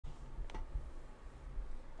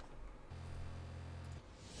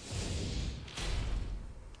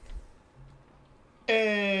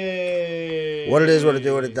What it is, what it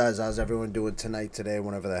do, what it does. How's everyone doing tonight, today,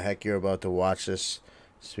 whenever the heck you're about to watch this?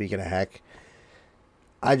 Speaking of heck,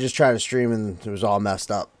 I just tried to stream and it was all messed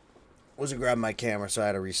up. Wasn't grabbing my camera, so I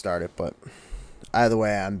had to restart it. But either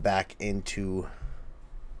way, I'm back into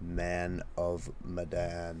Man of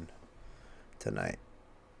Medan tonight.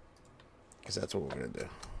 Because that's what we're going to do.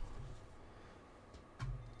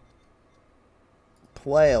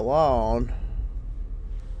 Play alone.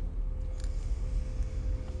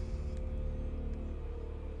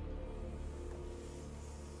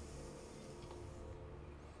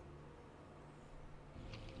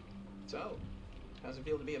 So, how's it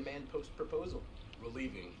feel to be a man post-proposal?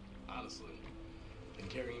 Relieving, honestly. Been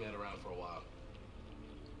carrying that around for a while.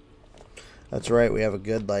 That's right, we have a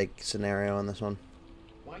good, scenario on this one.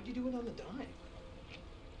 Why'd you do it on the dime?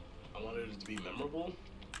 I wanted it to be memorable.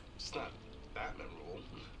 It's not that memorable.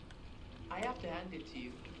 I have to hand it to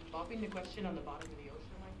you. Popping the question on the bottom of the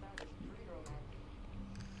ocean like that is pretty romantic.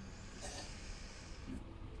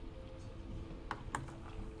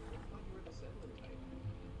 Like you were the settler type.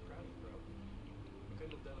 Proud of you, bro. We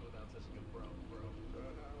couldn't have done it without such a good bro.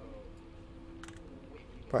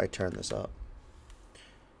 Wait, Probably turn this up.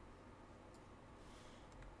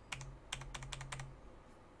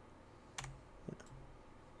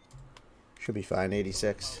 Should be fine,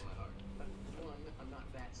 86. one, I'm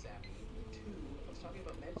not that sappy. Two, I was talking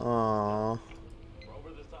about med. Aww. We're over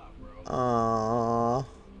the top, bro. Aww.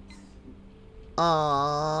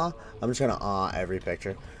 Aww. I'm just gonna aw every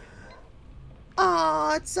picture.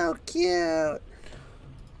 Aw, it's so cute. Yeah,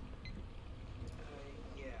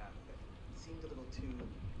 it seemed a little too.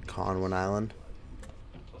 Conwin Island.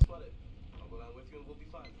 Don't sweat it. I'll go down with you and we'll be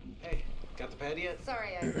fine. Hey, got the pad yet?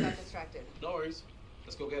 Sorry, I got distracted. No worries.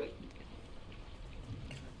 Let's go get it.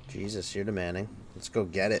 Jesus, you're demanding. Let's go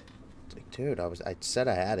get it. It's like, dude, I said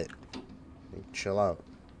I had it. Chill out.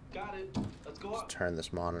 Got it. Let's go Let's up. turn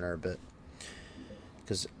this monitor a bit.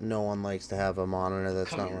 Because no one likes to have a monitor that's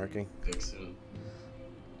Come not here, working. Vixen.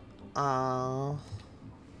 Aww.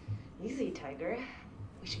 Easy, Tiger.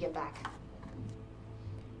 We should get back.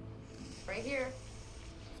 Right here.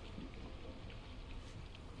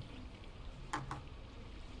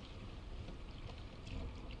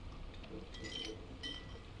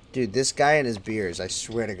 Dude, this guy and his beers, I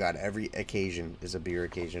swear to God, every occasion is a beer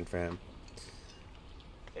occasion for him.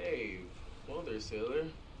 Hey, well there, sailor.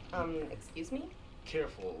 Excuse me?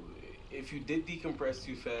 Careful. If you did decompress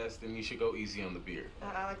too fast, then you should go easy on the beer.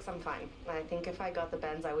 Alex, I'm fine. I think if I got the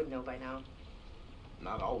bends, I would know by now.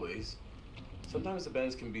 Not always. Sometimes the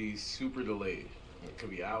bends can be super delayed. It could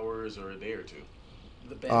be hours or a day or two.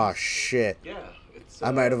 The bend. Oh, shit. Yeah, it's.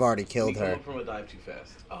 I might have already when killed you come her. up from a dive too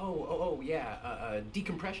fast. Oh, yeah.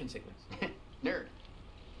 Decompression sickness. Nerd.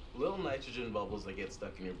 Little nitrogen bubbles that get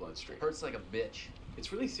stuck in your bloodstream. Hurts like a bitch.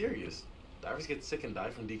 It's really serious. Divers get sick and die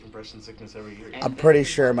from decompression sickness every year. I'm pretty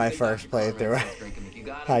sure my first playthrough,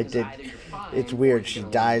 I did. It's weird. She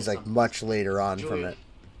dies much later on from it.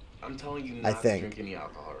 I'm telling you I not to think. drink any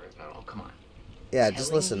alcohol right now. Oh, come on. Yeah, just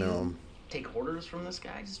Telling listen to you, him. Take orders from this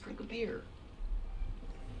guy, just drink a beer.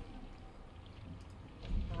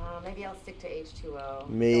 Maybe I'll stick to H2O.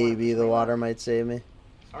 Maybe the water might save me.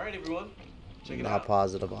 All right, everyone, check it Not out.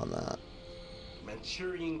 positive on that.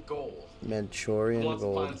 Manchurian gold. Manchurian Who wants to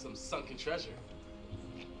gold. find some sunken treasure?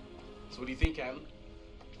 So what do you think, Captain?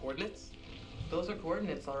 Coordinates? Those are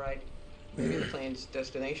coordinates, all right. Maybe the plane's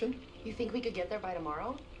destination? You think we could get there by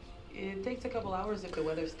tomorrow? It takes a couple hours if the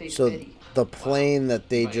weather stays So steady. the plane that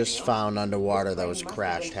they Anything just else? found underwater This that plane was must have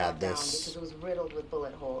crashed been shot had down this. because it was riddled with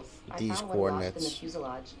bullet holes. These I found one lost in the coordinates.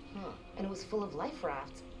 fuselage, Huh. and it was full of life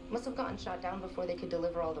rafts. Must have gotten shot down before they could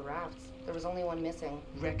deliver all the rafts. There was only one missing.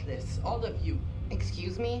 Reckless. All of you.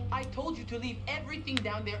 Excuse me? I told you to leave everything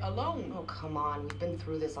down there alone. Oh, come on. We've been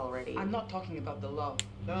through this already. I'm not talking about the law.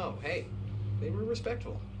 No, hey. They were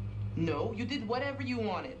respectful. No, you did whatever you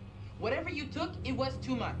wanted. Whatever you took, it was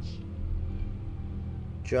too much.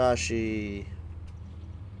 Joshy.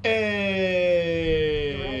 You're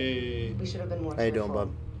Hey. right. We should have been more How you careful. doing,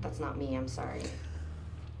 bub? That's not me. I'm sorry.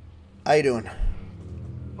 How you doing?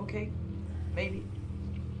 Okay, maybe.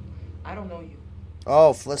 I don't know you.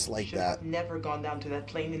 Oh, Fliss like Should that. have never gone down to that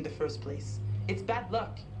plane in the first place. It's bad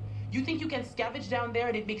luck. You think you can scavenge down there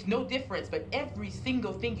and it makes no difference, but every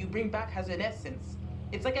single thing you bring back has an essence.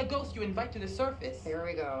 It's like a ghost you invite to the surface. Here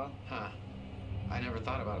we go. Huh. I never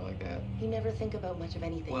thought about it like that. You never think about much of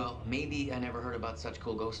anything. Well, maybe I never heard about such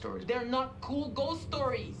cool ghost stories. They're not cool ghost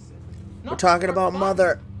stories. We're Not talking for about fun.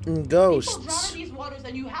 mother and People drown ghosts. in these waters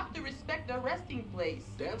and you have to respect their resting place.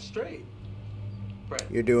 Damn straight. Brett.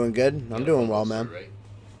 You're doing good? I'm you doing know well, the man. story, right?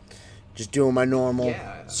 Just doing my normal. Yeah,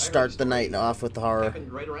 I heard Start a the night story. off with the horror.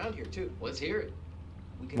 Happened right around here too. Let's hear it.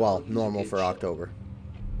 We can all Well, use a normal good for chill. October.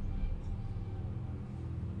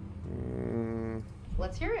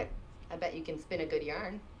 Let's hear it. I bet you can spin a good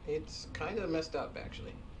yarn. It's kind of messed up,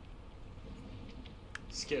 actually.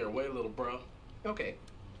 Scare away, little bro. Okay,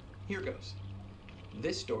 here goes.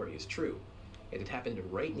 This story is true. It had happened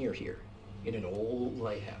right near here, in an old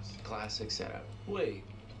lighthouse. Classic setup. Wait,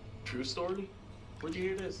 true story? Where'd you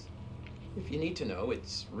hear this? If you need to know,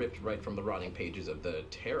 it's ripped right from the rotting pages of the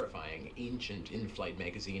terrifying, ancient in-flight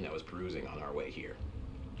magazine I was perusing on our way here.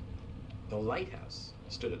 The lighthouse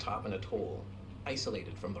stood atop an atoll,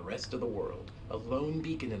 isolated from the rest of the world, a lone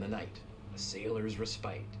beacon in the night, a sailor's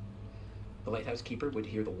respite. The lighthouse keeper would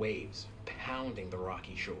hear the waves pounding the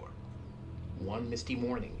rocky shore. One misty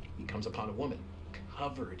morning, he comes upon a woman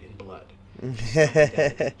covered in blood. He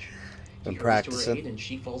hurries to her practicing. aid and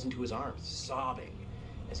she falls into his arms, sobbing.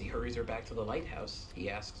 As he hurries her back to the lighthouse, he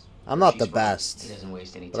asks, I'm where not the she's from. best. He doesn't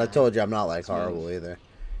waste any But I time. told you I'm not like Smooth. horrible either.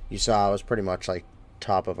 You saw I was pretty much like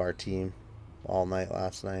top of our team all night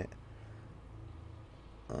last night.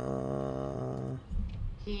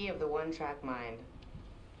 He of the one-track mind.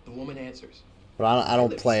 The woman answers. But I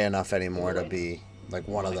don't play enough anymore to be like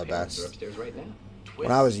one of My the parents are best. upstairs right now. When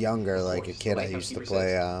I was Twist. younger, Of like a course, kid, the I lighthouse used to keeper play.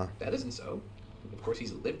 says, that isn't so. Of course,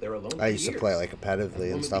 he's lived there alone. I for used to years. play like competitively The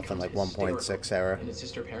and woman stuff in like becomes 1.6 hysterical, era. And his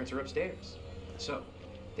sister parents are upstairs. So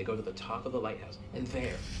they go to the top of the lighthouse, and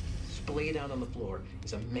there, splayed out on the floor,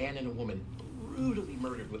 is a man and a woman brutally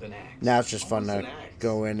murdered with an axe. Now it's just fun What's an to axe?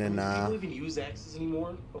 go in and People even use axes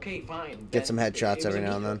anymore? Okay, fine. Get some then headshots it was every a now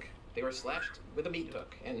meat and then. hook. They were slashed with a meat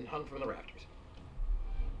hook and hung from the rafters.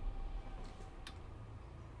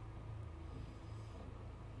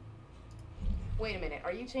 Wait a minute,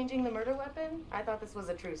 are you changing the murder weapon? I thought this was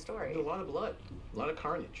a true story. A lot of blood, a lot of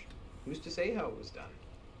carnage. Who's to say how it was done?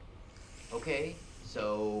 Okay,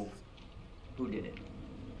 so who did it?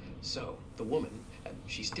 So the woman,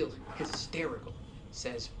 she's still hysterical,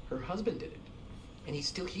 says her husband did it, and he's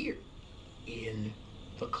still here, in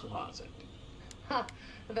the closet. Ha!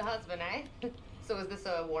 The husband, eh? So is this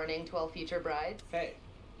a warning to all future brides? Hey,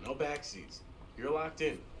 no backseats. You're locked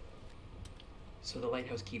in. So the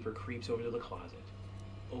lighthouse keeper creeps over to the closet,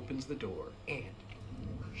 opens the door, and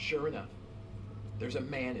sure enough, there's a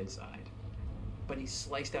man inside. But he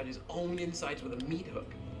sliced out his own insides with a meat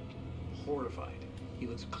hook. Horrified, he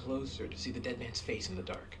looks closer to see the dead man's face in the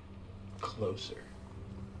dark. Closer.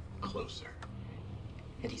 Closer.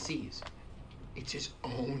 And he sees it's his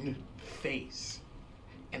own face.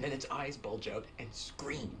 And then its eyes bulge out and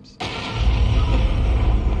screams.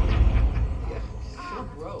 So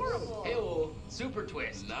gross. horrible. Ew, super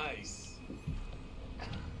twist. Nice.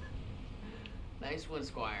 Nice one,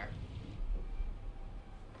 Squire.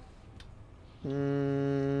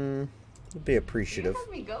 I'd be You appreciative. have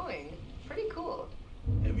me going. Pretty cool.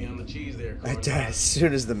 Heavy on the cheese there. I did as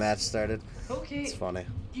soon as the match started. Okay, It's funny.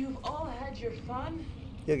 you've all had your fun.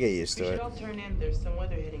 You'll get used We to should it. all turn in. There's some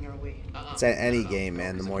weather heading our way. It's at any game,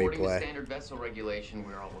 man. The more you According to play, standard vessel regulation,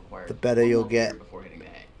 we're all required. the better you'll get. Before hitting the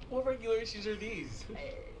hay. What regulations are these?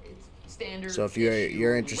 It's standard. So if you're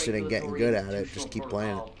issue, interested in getting good at it, just keep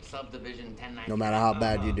playing it. Subdivision 1099. No matter how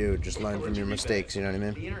bad you do, just learn from your mistakes. You know what I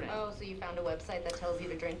The mean? internet. Oh, so you found a website that tells you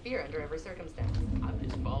to drink beer under every circumstance. I'm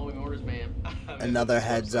just following orders, man. Another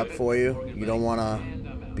heads up for you: you don't want to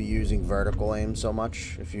be using vertical aim so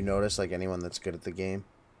much. If you notice, like anyone that's good at the game,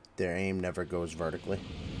 their aim never goes vertically.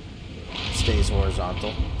 It stays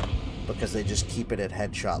horizontal because they just keep it at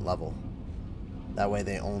headshot level. That way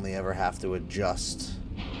they only ever have to adjust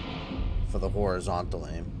for the horizontal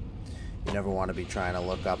aim. You never want to be trying to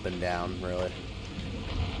look up and down, really.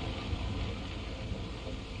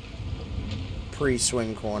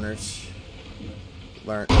 Pre-swing corners.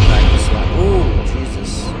 Learn practice that. Ooh,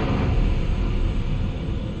 Jesus.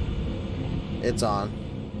 It's on.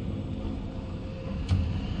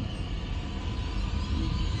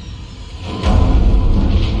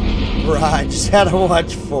 Bruh, I just had to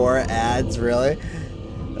watch 4 ads, really?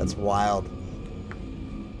 That's wild.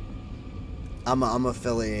 I'm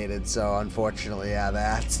affiliated, so unfortunately, yeah, the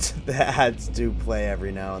ads do play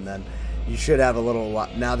every now and then. You should have a little,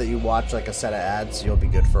 now that you watch like a set of ads, you'll be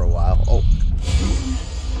good for a while. Oh.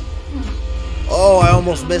 Oh, I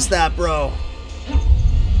almost missed that, bro.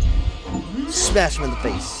 Smash him in the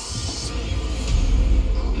face.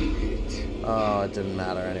 Oh, it didn't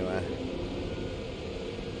matter anyway.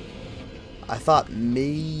 I thought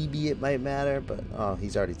maybe it might matter, but oh,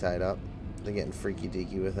 he's already tied up. They're getting freaky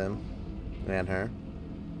deaky with him and her.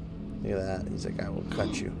 Look at that. He's like, I will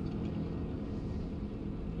cut you.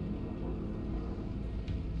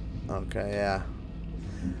 Okay, yeah.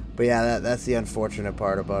 But yeah, that's the unfortunate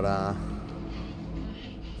part about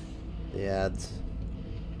the ads.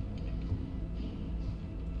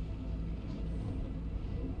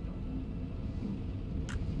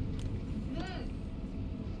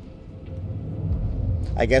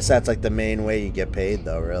 I guess that's like the main way you get paid,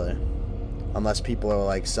 though, really. Unless people are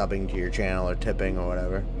like subbing to your channel or tipping or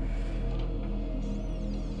whatever.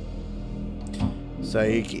 So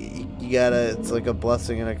you gotta, it's like a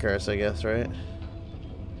blessing and a curse, I guess, right?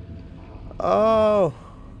 Oh!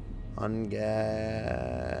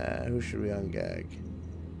 Ungag. Who should we ungag?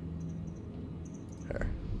 Her.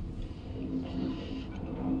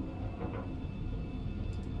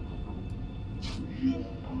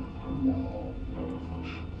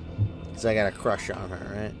 Because I got a crush on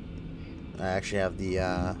her, right? I actually have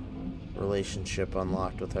the relationship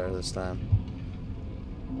unlocked with her this time.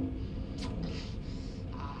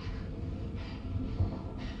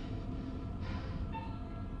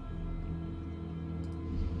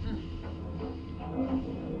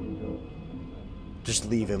 Just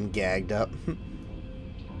leave him gagged up.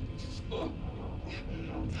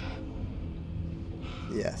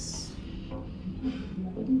 Yes.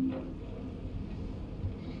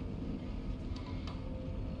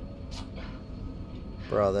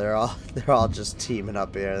 Bro, they're all just teaming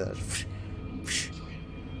up here.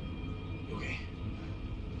 Okay.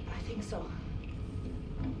 I think so.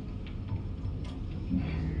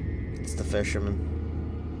 It's the fisherman.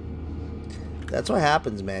 That's what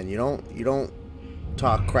happens, man. You don't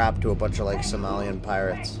talk crap to a bunch of like Somalian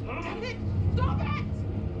pirates. Damn it! Stop it!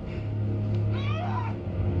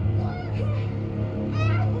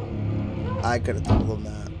 I could have told him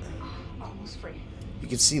that. Almost free. You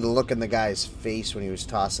could see the look in the guy's face when he was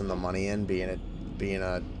tossing the money in, being a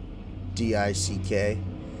DICK.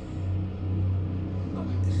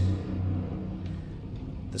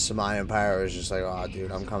 The Somalian pirate was just like, "Oh,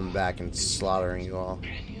 dude, I'm coming back and slaughtering you all."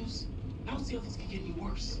 Bad news? I don't see how this could get any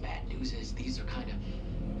worse. Bad news is these are kind of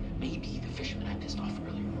maybe the fishermen I pissed off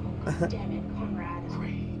earlier. Damn it, Conrad.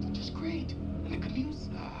 Great, just great. And the good news?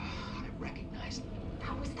 I recognized them.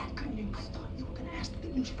 How was that good news? I thought you were gonna ask the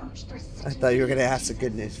good news first. I thought you were gonna ask the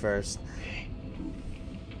good news first.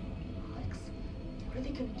 Alex, what are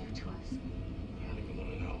they gonna do to us? I don't even want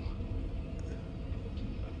to know.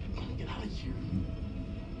 I want to get out of here.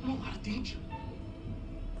 I'm in a lot of danger.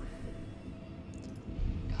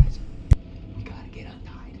 Guys, we gotta get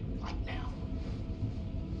untied. Like now.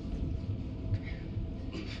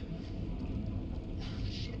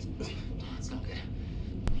 Shit. It's not good.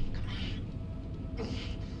 Come on.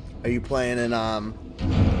 Are you playing in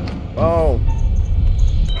Oh.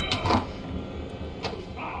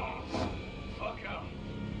 Fuck out.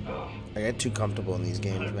 I get too comfortable in these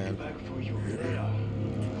games, man.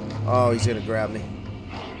 Oh, he's gonna grab me.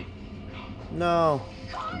 No.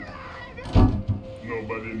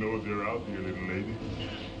 Nobody knows you're out here, little lady.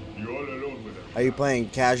 You're all alone with them. Are you playing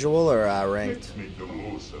casual or ranked? Let's make the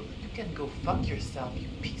most of it. You can go fuck yourself, you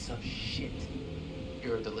piece of shit.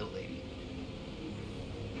 You're the little lady.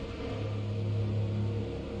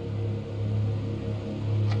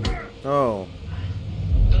 Oh.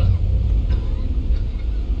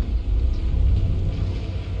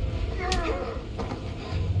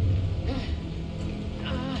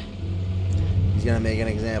 He's gonna make an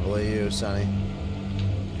example of you, Sonny.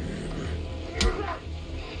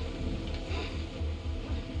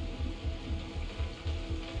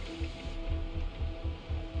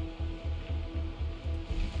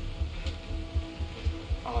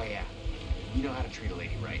 Oh yeah. You know how to treat a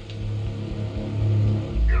lady right.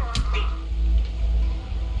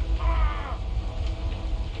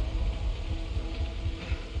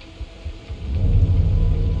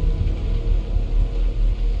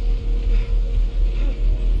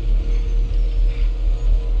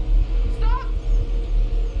 Stop!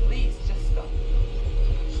 Please, just stop.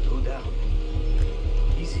 Slow down.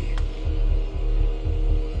 Easy.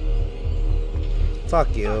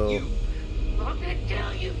 Fuck you. I'm gonna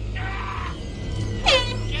kill you.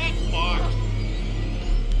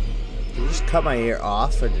 Did he just cut my ear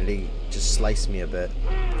off, or did he just slice me a bit?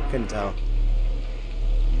 Couldn't tell.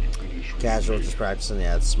 Casual, just practicing.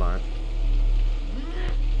 Yeah, it's smart.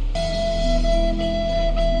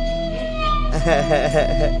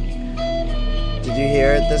 Did you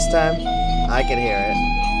hear it this time? I could hear it.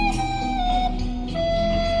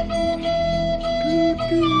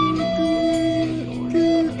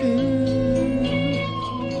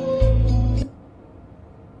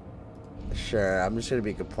 Sure, I'm just gonna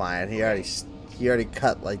be compliant. He already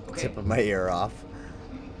cut like the tip of my ear off.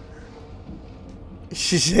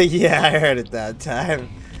 She said, "Yeah, I heard it that time."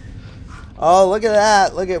 Oh, look at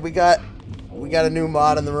that! Look at we got We got a new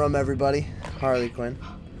mod in the room, everybody. Harley Quinn.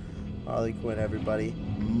 Harley Quinn, everybody.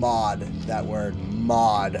 Mod. That word.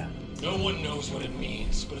 Mod. No one knows what it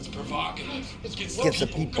means, but it's provocative. It Gets the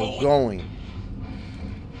people going.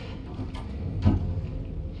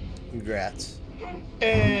 Congrats.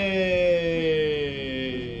 Hey.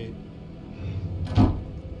 Oh,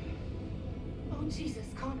 Jesus,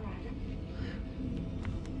 Conrad.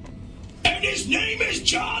 And his name is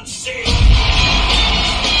John C.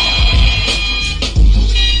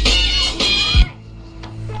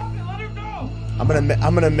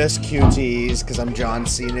 I'm gonna miss QTEs because I'm John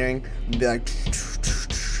Cena-ing and be like,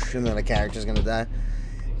 and then the character's gonna die.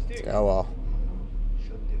 Oh well.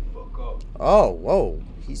 Oh, whoa.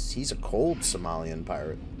 He's a cold Somalian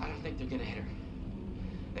pirate. I don't think they're gonna hit her.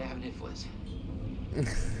 They haven't hit Fliss.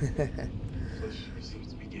 So she seems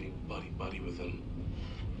to be getting buddy with him.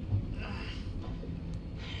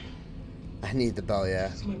 I need the bell,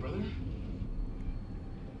 yeah. Is my brother?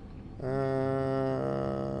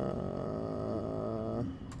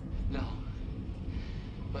 No.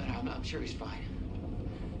 But I'm sure he's fine.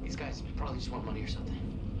 These guys probably just want money or something.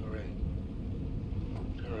 All right.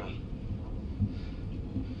 Turn around.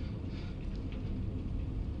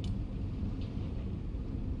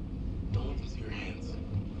 Don't let them see your hands.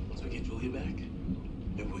 Once we get Julia back,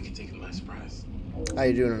 maybe we can take them by surprise. How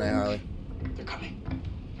you doing tonight, Harley? They're coming.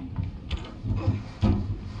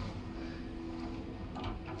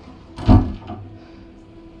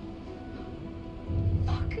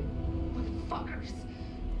 Fuck. Motherfuckers.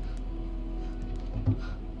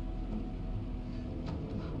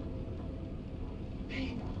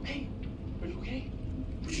 Hey, are you okay?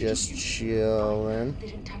 Just chilling. They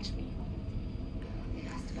didn't touch me. They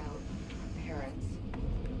asked about parents.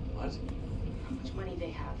 What? How much money they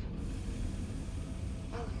have.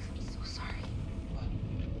 Alex, I'm so sorry.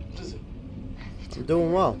 What is it? I'm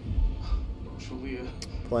doing well. Julia.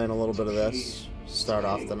 Playing a little bit of this. Start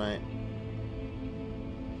off the night.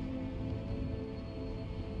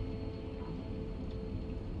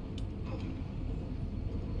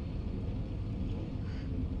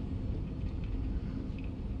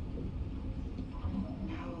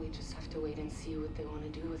 Now we just have to wait and see what they want to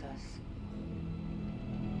do with us.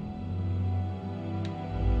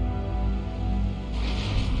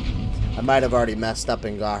 I might have already messed up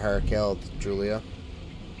and got her killed, Julia.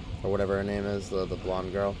 Or whatever her name is, the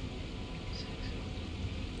blonde girl.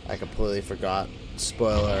 I completely forgot.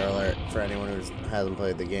 Spoiler alert for anyone who hasn't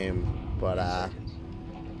played the game. But, I'm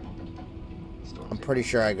pretty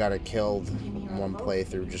sure I got her killed in one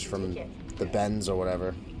playthrough just from the bends or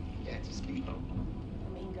whatever. Yeah, it's a speedboat.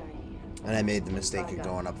 The main guy here. And I made the mistake of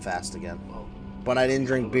going up fast again. But I didn't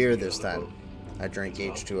drink beer this time. I drank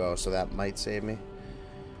H2O, so that might save me.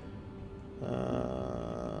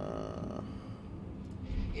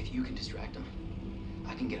 If you can distract them,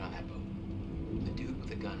 I can get on that boat. The dude with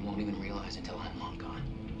the gun won't even realize until I'm long gone.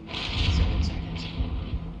 7 seconds.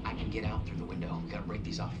 I can get out through the window. Gotta break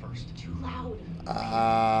these off first. Too loud.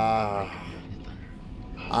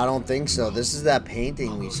 I don't think so. This is that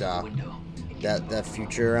painting we saw. That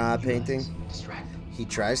future painting. Distract them. He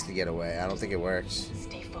tries to get away. I don't think it works.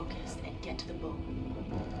 Stay focused and get to the boat.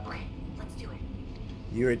 Okay, let's do it.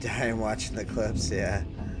 You were dying watching the clips, yeah.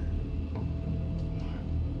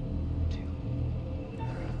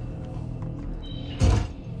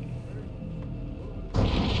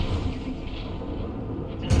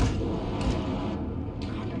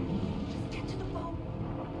 Get to the boat.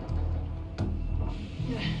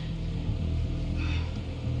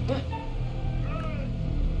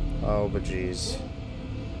 Oh, but jeez.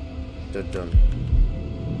 Dun dun.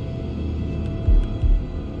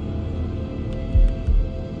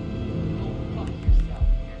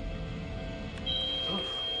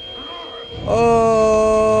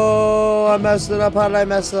 Oh, I messed it up. How did I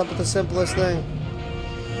mess it up with the simplest thing?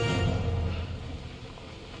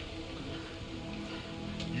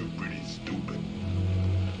 You're pretty stupid.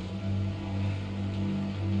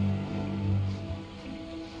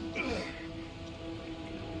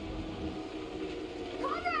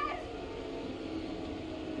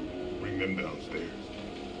 Bring them downstairs.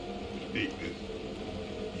 Take this.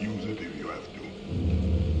 Use it if you have to.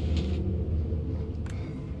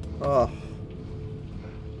 Oh.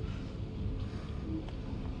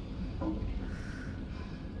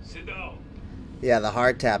 Sit down. Yeah, the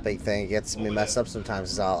hard tapping thing gets me messed up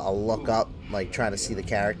sometimes. Is I'll look up, like, trying to see the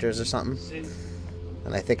characters or something.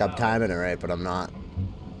 And I think I'm timing it right, but I'm not.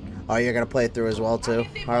 Oh, you're going to play it through as well, too,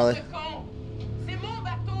 Harley?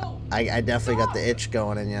 I definitely got the itch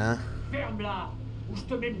going in, yeah?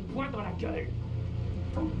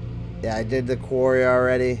 Yeah, I did the quarry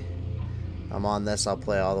already. I'm on this. I'll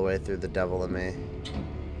play all the way through The Devil in Me.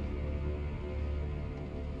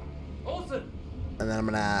 Olsen! And then I'm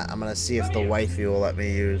gonna see if the wifey will let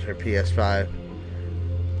me use her PS5.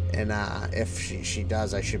 And if she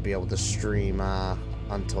does, I should be able to stream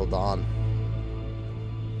Until Dawn.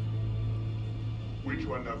 Which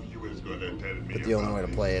one of you is gonna tell me? But the only way to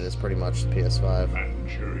play it is pretty much the PS5.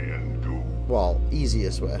 Manchurian goo. Well,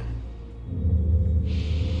 easiest way.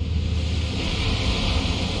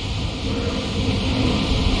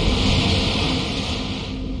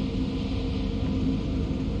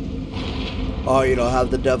 Oh, you don't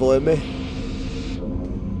have The Devil in Me?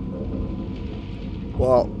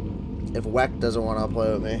 Well, if Weck doesn't want to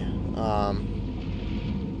play with me,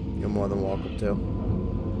 you're more than welcome to.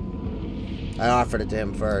 I offered it to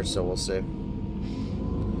him first, so we'll see.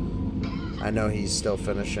 I know he's still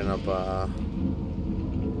finishing up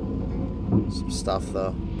some stuff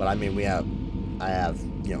though, but I mean I have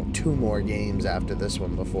 2 more games after this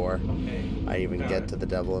one before I even get to The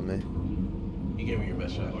Devil in Me. You gave me your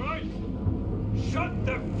best shot. Alright! Shut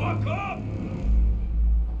the fuck up!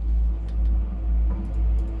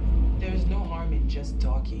 There's no harm in just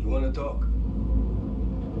talking. You wanna talk?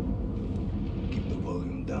 Keep the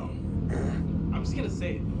volume down. I'm just gonna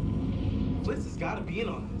say it. Flitz has gotta be in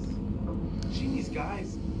on this. She and these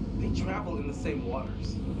guys, they travel in the same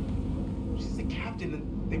waters. She's the captain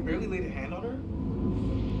and they barely laid a hand on her.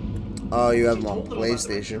 Oh, you have She them on told them about the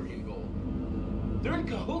PlayStation. Manchurian gold. They're in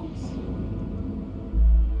cahoots.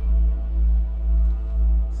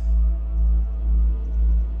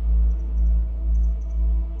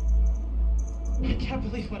 I can't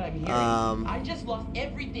believe what I'm hearing. I just lost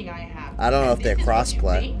everything I have. I don't know if And they're this is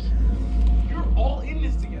what you crossplay. think? You're all in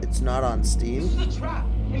this together. It's not on This Steam. is a trap,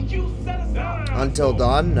 and you set us up. Until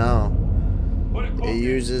Dawn? No. What it It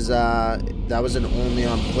uses, that was an only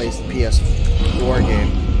on PS4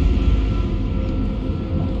 game.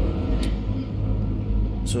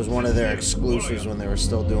 So it was one of their exclusives when they were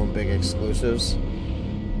still doing big exclusives.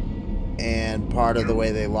 And part of the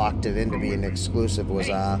way they locked it into being exclusive was,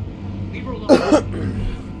 Leave her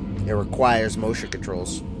alone. it requires motion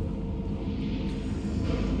controls.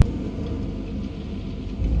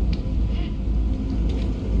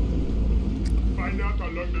 Find out how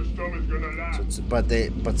long the storm is gonna last.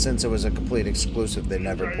 But since it was a complete exclusive, they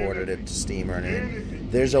never ported it to Steam or anything.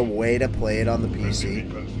 There's a way to play it on the PC,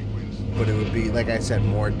 but it would be, like I said,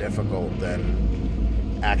 more difficult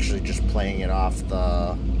than actually just playing it off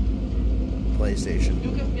the PlayStation.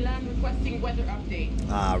 Duke of Milan requesting weather update.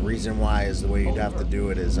 Reason why is the way you'd have to do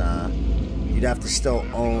it is you'd have to still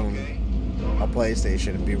own a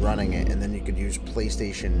PlayStation and be running it, and then you could use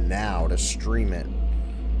PlayStation Now to stream it.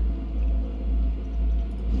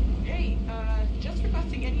 Hey, just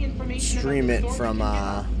requesting any information. Stream about it the storm from we can get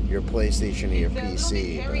up. your PlayStation to your It's a little bit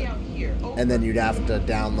PC. hairy out here. And then you'd have to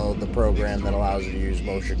download the program that allows you to use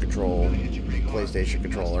motion control PlayStation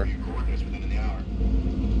controller.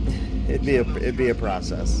 It'd be a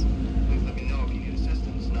process.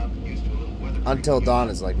 Until Dawn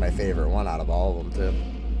is like my favorite one out of all of them too.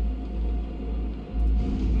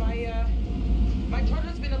 My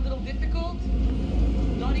charter's been a little difficult.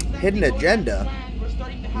 Not exactly Hidden going as agenda? planned. We're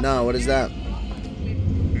starting to have No, some what is serious that? problems with-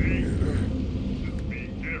 Be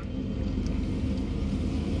careful.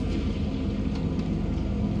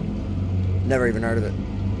 Never even heard of it.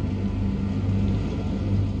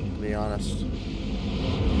 To be honest.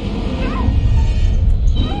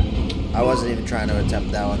 I wasn't even trying to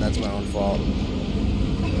attempt that one, that's my own fault.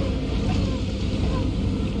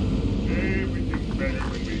 Everything's better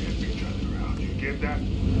when we help each other out. You get that?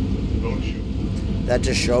 Don't you? That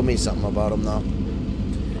just showed me something about him though.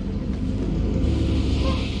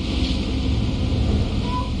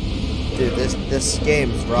 Dude, this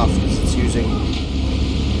game's rough because it's using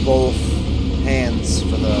both hands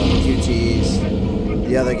for the QTEs.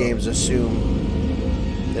 The other games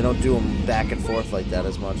assume they don't do them back and forth like that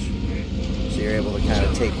as much. So you're able to kind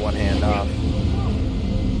of take one hand off.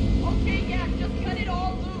 Okay, yeah, just cut it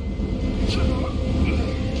all loose.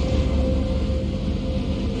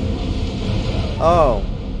 Oh.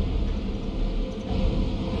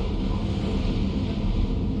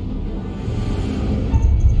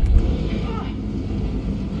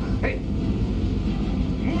 Hey!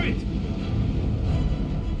 Move it!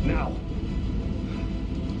 Now.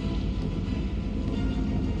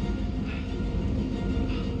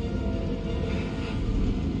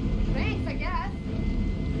 Thanks, I guess.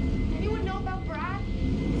 Anyone know about Brad?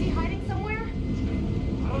 Is he hiding somewhere?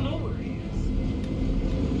 I don't know where he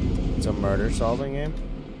is. It's a murder solving game?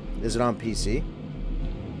 Is it on PC?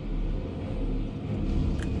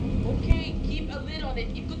 Okay, keep a lid on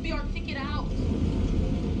it. It could be our ticket out.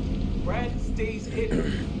 Brad stays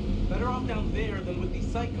hidden. Better off down there than with these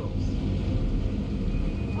psychos.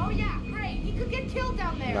 Oh yeah, great. He could get killed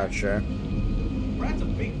down there. Not sure. Brad's a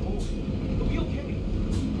big boy. He'll be okay.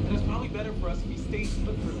 And it's probably better for us if he stays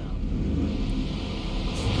put for now.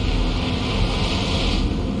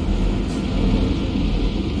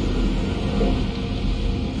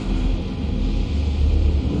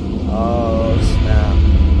 Oh, snap.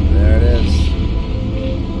 There it is.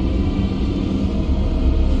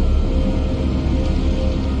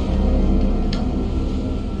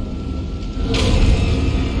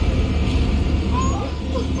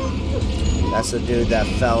 That's the dude that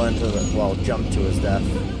fell into the, well, jumped to his death.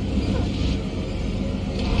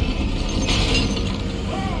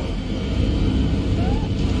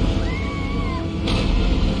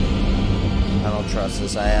 I don't trust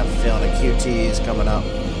this. I have a feeling a QT is coming up.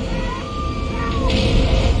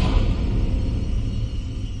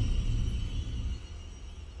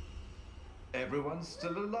 Everyone's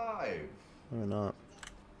still alive. Or not.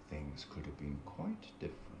 Things could have been quite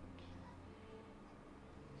different.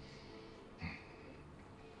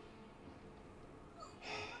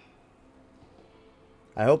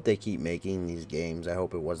 I hope they keep making these games. I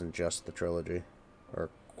hope it wasn't just the trilogy. Or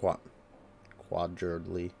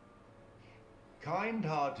quadrilogy.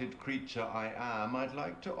 Kind-hearted creature I am, I'd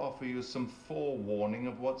like to offer you some forewarning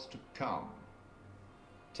of what's to come.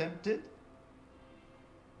 Tempted?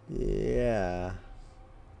 Yeah.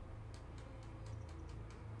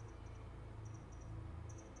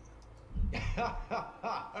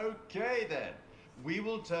 Okay then. We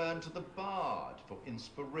will turn to the bard for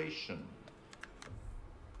inspiration.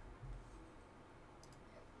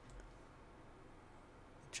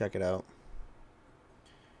 Check it out.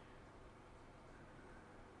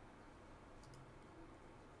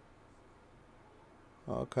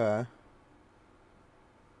 Okay.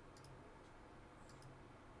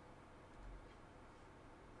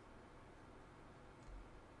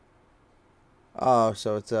 Oh,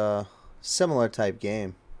 so it's a similar type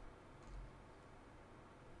game.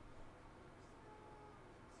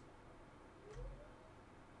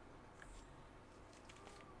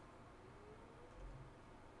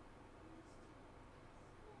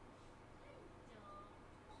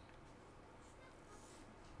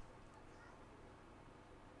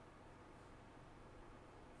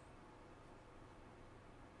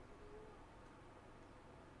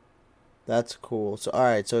 That's cool. So,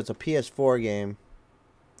 alright, so it's a PS4 game.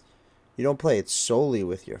 You don't play it solely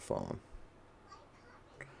with your phone.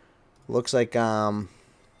 Looks like, you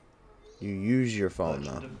use your phone,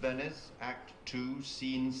 Merchant though. of Venice, Act 2,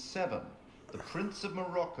 Scene 7. The Prince of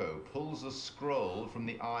Morocco pulls a scroll from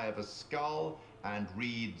the eye of a skull and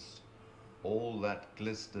reads, "All that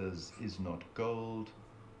glisters is not gold.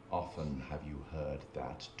 Often have you heard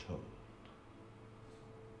that told."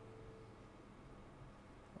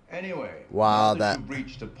 Anyway, Wow, now that- you've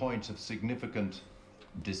reached a point of significant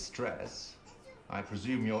distress, I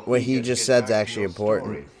presume you're What he eager to just get said's back to actually your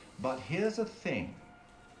important. story. But here's a thing.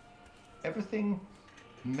 Everything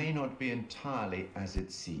may not be entirely as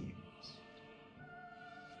it seems.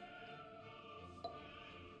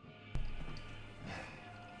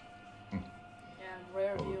 Yeah,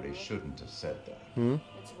 rare view. Probably shouldn't have said that. Hmm?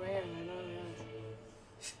 It's rare, I know, yeah.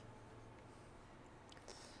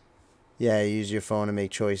 Yeah, you use your phone to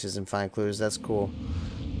make choices and find clues. That's cool.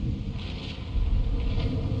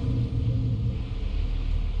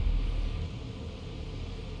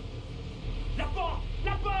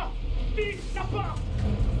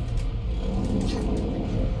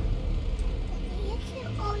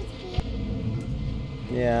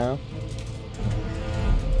 Yeah.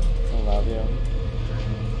 I love you.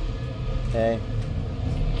 Hey,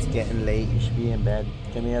 it's getting late. You should be in bed.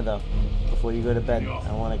 Come here, though. Before you go to bed,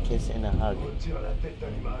 I want a kiss and a hug.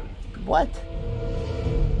 What?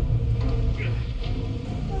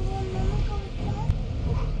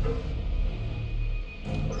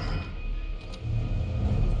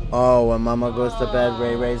 Oh, when Mama goes to bed,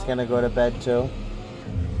 Ray Ray's gonna go to bed too?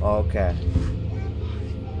 Okay.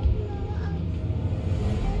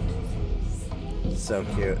 So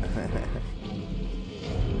cute.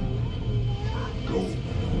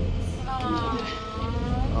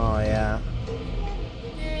 Oh, yeah.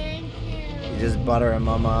 Thank you. You just butter and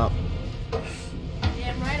Mama up.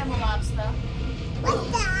 Damn right I'm a lobster.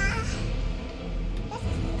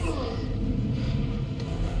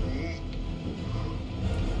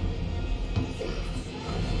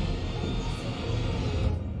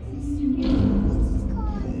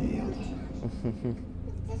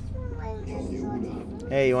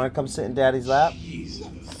 Hey, you want to come sit in Daddy's lap?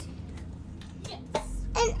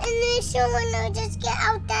 And then so when I just get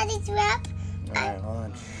out Daddy's wrap. Alright, hold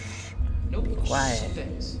on. Shh. Nope. Quiet.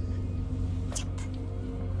 Thanks.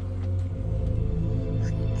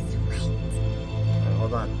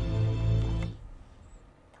 Hold on.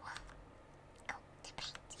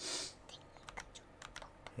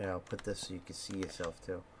 Here, I'll put this so you can see yourself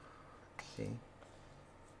too. See?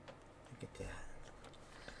 Look at that.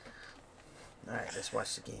 Alright, let's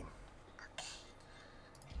watch the game.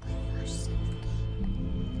 Look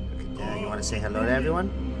at that. You want to say hello to everyone?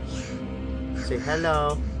 Say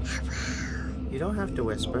hello. You don't have to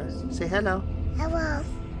whisper. Say hello. Hello.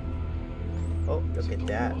 Oh, look at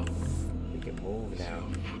that. We can move now.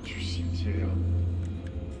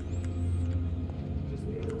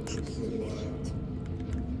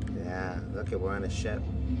 Yeah, look at we're on a ship.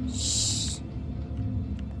 Shh.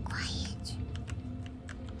 Quiet.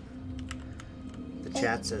 The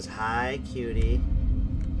chat says hi, cutie.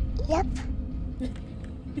 Yep.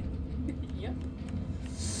 Yep.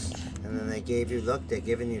 And then they gave you, look, they're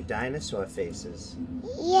giving you dinosaur faces.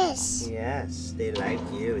 Yes. Yes, they like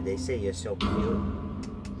you. They say you're so cute.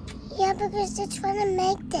 Yeah, because they're trying to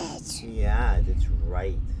make that. Yeah, that's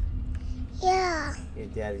right. Yeah. Your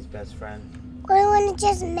daddy's best friend. We want to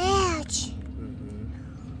just match. Mm-hmm.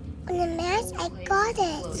 When the match, I got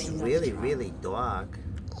It's it. really, really dark.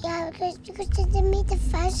 Yeah, because they didn't meet the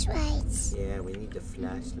first rights. Yeah, we need the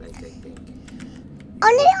flashlight, I think.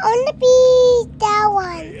 Only be that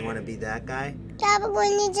one. You want to be that guy? Yeah, but when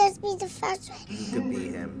you just be the first right. You could be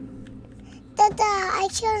him. Dada, I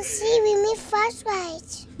can't see. We meet first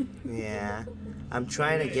right. Yeah. I'm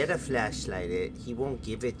trying to get a flashlight. He won't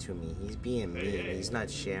give it to me. He's being mean. He's not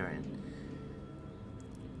sharing.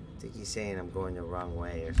 I think he's saying I'm going the wrong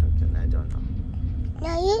way or something. I don't know.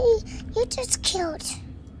 No, you just killed.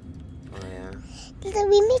 Oh, yeah?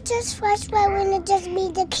 We meet just first right when it just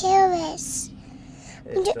meet the carrots.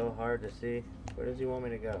 It's so hard to see. Where does he want me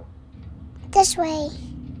to go? This way.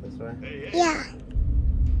 This way? Yeah.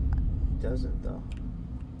 He doesn't, though.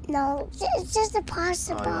 No, it's just Oh,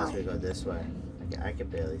 impossible. he wants me to go this way. I can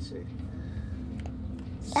barely see.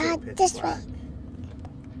 It's Yeah, so pitch this black. way.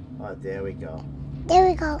 Oh, there we go. There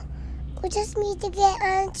we go. We just need to get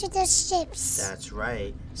onto the ships. That's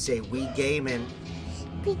right. Say we gaming.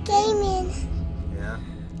 We gaming. Yeah.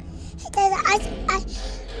 I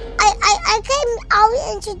came out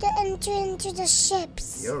into the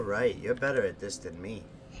ships. You're right. You're better at this than me.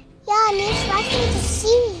 Yeah, I mean, it's like to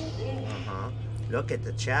see. Uh-huh. Look at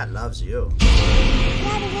the chat loves you.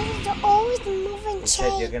 Yeah, because it's always moving They said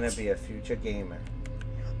you're change. gonna be a future gamer.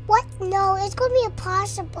 What? No, it's gonna be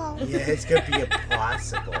impossible. Yeah, it's gonna be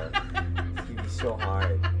impossible. It's gonna be so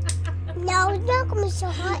hard. No, it's not gonna be so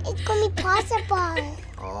hard. It's gonna be possible.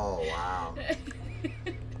 Oh wow.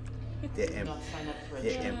 They're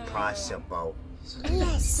impossible.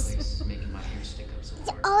 Yes. Place making my hair stick up so It's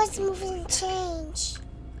hard. always moving change.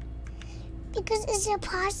 Because it's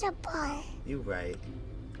impossible. You right.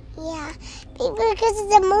 Yeah. Because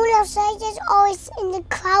the moon outside is always in the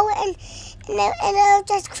cloud and it'll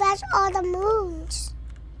just crash all the moons.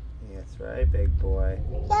 That's right, big boy.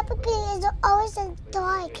 Yeah, because it's always in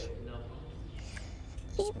dark.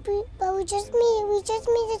 But we just meet the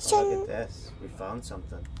Look at sun. this. We found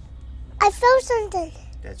something. I found something.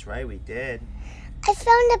 That's right, we did. I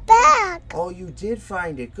found the bag. Oh, you did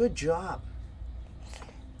find it. Good job.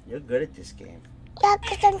 You're good at this game. Yeah,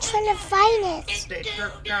 because I'm trying to find it. They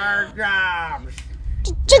took our jobs.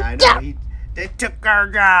 I know. They took our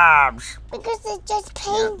jobs. Because they just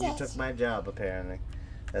Yep, painted. you took my job, apparently.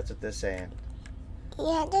 That's what they're saying.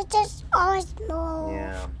 Yeah, they just always move.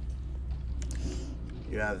 Yeah.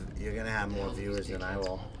 You're gonna have more viewers than I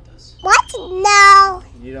will. What? No.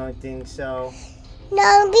 You don't think so?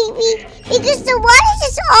 No, because the water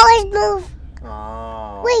just always move.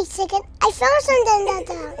 Oh. Wait a second. I found something,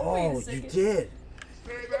 Dada. Oh, you did.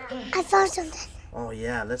 I found something. Oh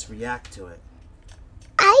yeah, let's react to it.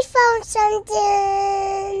 I found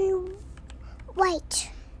something white.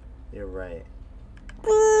 You're right.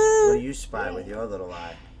 What do you spy with your little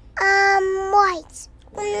eye? White.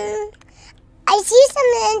 I see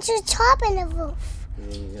something into the top of the roof.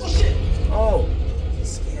 Oh, he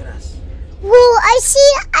scared us. Whoa, I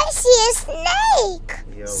see a snake.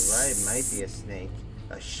 You're right, might be a snake.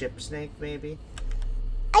 A ship snake, maybe?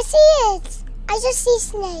 I see it. I just see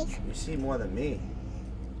snake. You see more than me.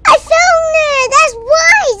 I found it. That's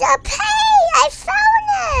white. A pay. I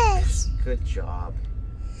found it. Good job.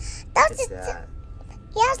 That's Look at that.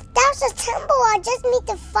 Yes, that's a temple. I just need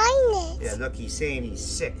to find it. Yeah, look, he's saying he's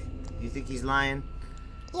sick. You think he's lying?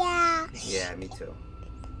 Yeah. Yeah, me too.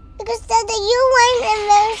 Because the you went and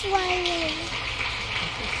there's one.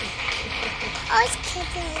 I was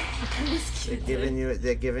kidding.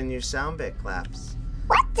 They're giving you sound bit claps.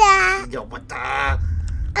 What the? Yo, what the?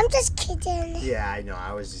 I'm just kidding. Yeah, I know.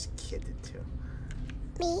 I was just kidding too.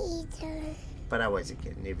 Me either. But I wasn't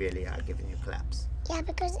kidding. They really are giving you claps. Yeah,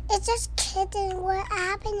 because it's just kidding. What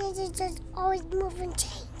happened is it just always move and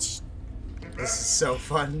change. This is so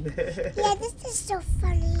fun. Yeah, this is so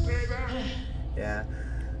funny. Yeah.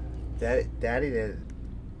 Daddy did.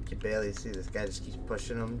 You can barely see this guy. Just keeps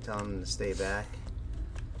pushing him, telling him to stay back.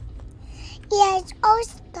 Yeah, it's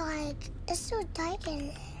always dark. It's so dark in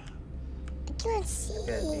there. I can't see. You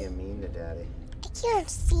guys being mean to Daddy. I can't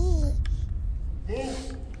see. Yeah,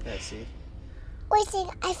 see? Wait a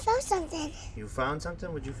second, I found something. You found something?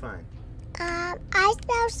 What'd you find? I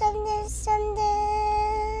found something. I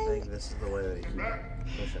think this is the way that you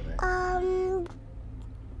push it, man.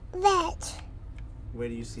 Red. Where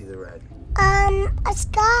do you see the red? A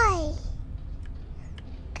sky.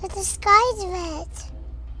 Cause the sky's red.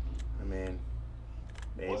 I mean,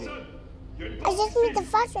 maybe. I just need the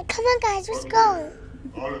first one. Come on, guys, let's go.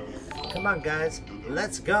 Come on, guys,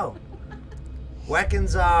 let's go.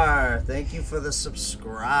 Weckanzar, thank you for the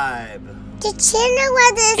subscribe. The channel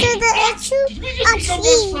where there's the issue. Did we just become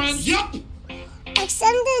best friends? Yup.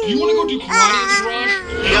 Except the You wanna go do karate in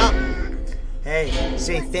the garage? Yup. Hey,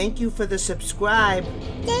 say thank you for the subscribe.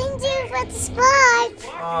 Thank you for the subscribe.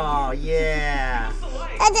 Oh, yeah.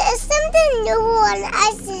 And there's something new on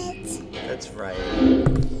Isaac. That's right.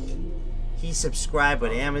 He subscribed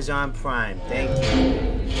with Amazon Prime. Thank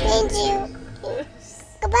you. Thank you.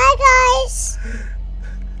 Goodbye, guys.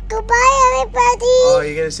 Goodbye, everybody. Oh,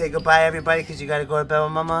 you're going to say goodbye, everybody, because you got to go to bed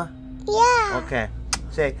with Mama? Yeah. Okay.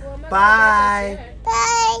 Say bye.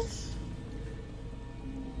 Bye.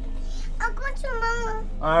 I'll go to Mama.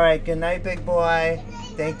 All right. Good night, big boy.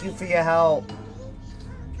 Thank you for your help.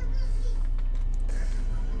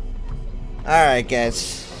 All right,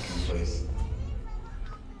 guys.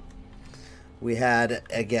 We had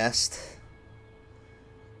a guest.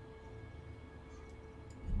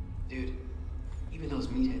 Dude, even those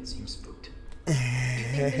meatheads seem spooked. You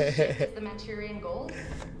think this ship is the Manchurian gold?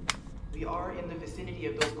 We are in the vicinity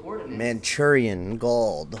of those coordinates. Manchurian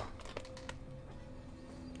gold.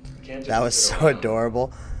 Can't just That was sit so around.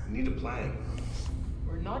 adorable. We need a plan.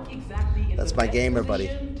 We're not exactly in That's the my best gamer buddy.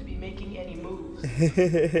 position to be making any moves.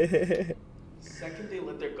 Second they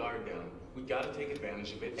let their guard down, we gotta take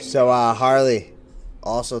advantage of it. And So, Harley,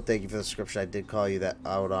 also thank you for the subscription. I did call you that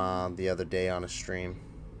out the other day on a stream.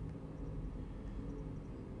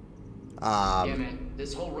 Yeah, man,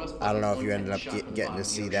 this whole rust I don't know if bucket you ended up shot from the getting bottom to of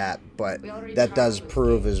the see ocean. that, but We already that tried does to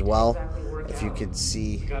prove escape. as well. Exactly worked If you out. could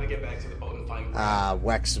see gotta get back to the boat and find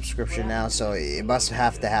Wex subscription now, so it must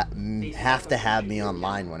have to have me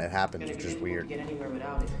online when it happens, Gonna which be is difficult to weird get anywhere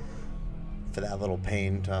without it. for that little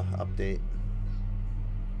pain to update.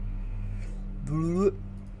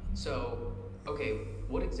 So, okay,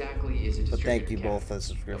 what exactly is a But distributor thank you cap? both for the Now,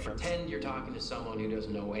 subscriptions. pretend you're talking to someone who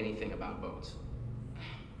doesn't know anything about boats.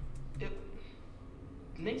 It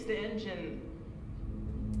makes the engine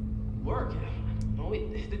work. No,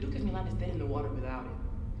 the Duke of Milan is dead in the water without it.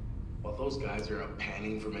 While those guys are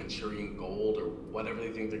panning for Manchurian gold or whatever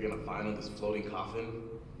they think they're gonna find on this floating coffin,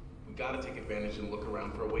 we gotta take advantage and look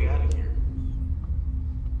around for a way out of here.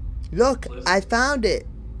 Look, I found it.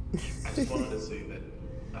 I just wanted to say that,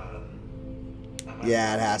 I might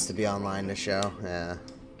Yeah, it have has to be online to show. Yeah.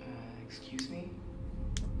 Excuse me?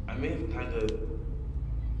 I may have kind of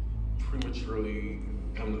prematurely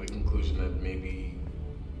come to the conclusion that maybe,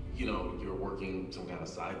 you know, you're working some kind of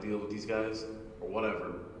side deal with these guys or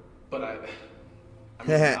whatever. But I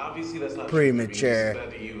mean, obviously that's not true. Premature. They're being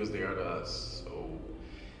as bad to you as they are to us. So,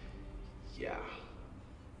 yeah.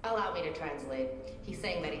 Allow me to translate. He's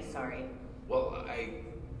saying that he's sorry. Well,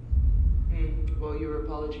 Well, your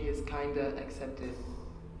apology is kinda accepted.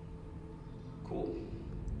 Cool.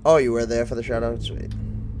 Oh, you were there for the shout out? Sweet.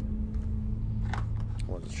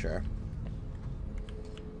 Wasn't sure.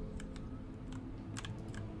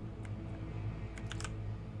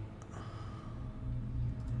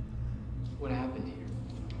 What happened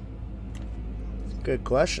here? Good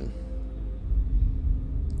question.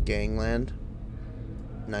 Gangland.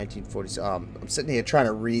 1947. I'm sitting here trying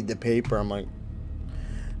to read the paper. I'm like,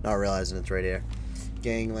 not realizing it's right here.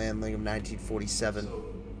 Gangland, Lingham, 1947.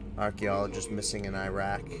 Archaeologist missing in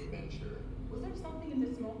Iraq. Was there something in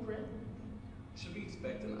the small print? Should we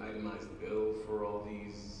expect an itemized bill for all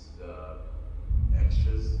these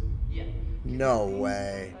extras? Yeah. No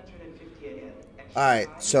way. 150 a head. All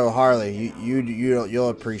right, so Harley, you'll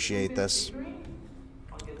appreciate this.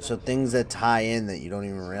 So things that tie in that you don't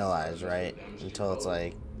even realize, right? Until it's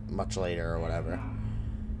like much later or whatever.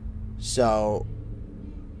 So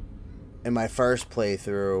in my first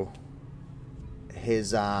playthrough,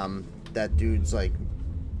 his that dude's like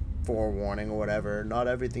forewarning or whatever, not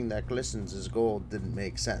everything that glistens is gold, didn't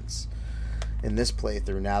make sense. In this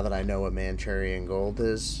playthrough, now that I know what Manchurian gold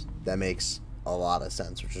is, that makes a lot of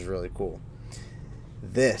sense, which is really cool.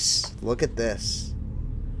 This, look at this.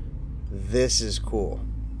 This is cool.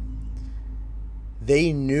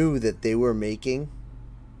 They knew that they were making,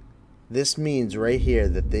 this means right here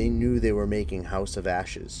that they knew they were making House of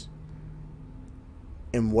Ashes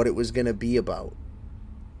and what it was going to be about.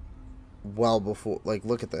 Well before, like,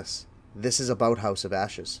 look at this. This is about House of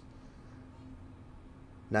Ashes.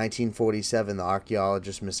 1947, the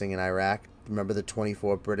archaeologist missing in Iraq. Remember the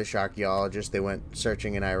 24 British archaeologists? They went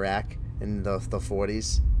searching in Iraq in the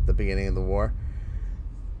 40s, the beginning of the war.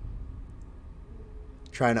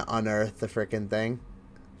 Trying to unearth the frickin' thing.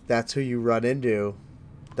 That's who you run into.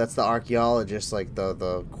 That's the archaeologists, like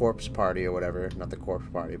the corpse party or whatever. Not the corpse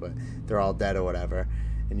party, but they're all dead or whatever.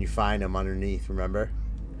 And you find them underneath, remember?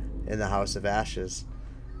 In the House of Ashes.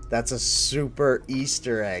 That's a super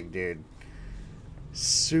Easter egg, dude.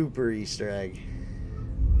 Super Easter egg.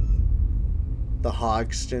 The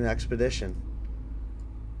Hogston expedition.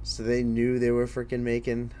 So they knew they were freaking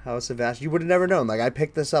making House of Ashes. You would have never known. Like, I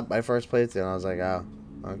picked this up my first playthrough, and I was like, oh,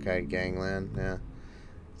 okay, gangland, yeah.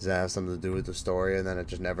 Does that have something to do with the story? And then it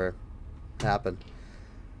just never happened.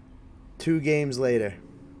 2 games later.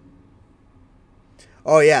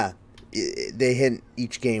 Oh, yeah. They hint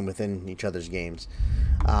each game within each other's games.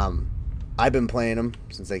 I've been playing them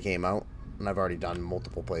since they came out. And I've already done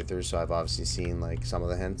multiple playthroughs, so I've obviously seen, like, some of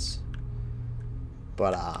the hints.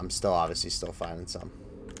 But I'm still finding some.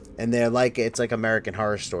 And they're like, it's like American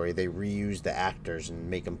Horror Story. They reuse the actors and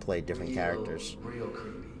make them play different characters. Real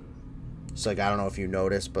creepy. So, like, I don't know if you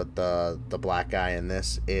noticed, but the black guy in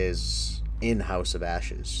this is in House of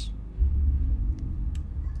Ashes.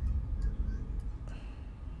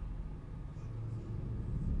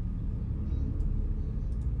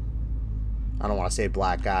 I don't want to say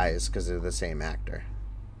black guys because they're the same actor.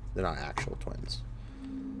 They're not actual twins.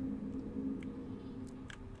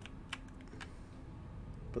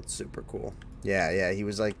 But super cool. Yeah, he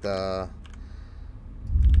was like the...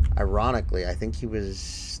 Ironically, I think he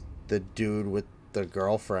was the dude with the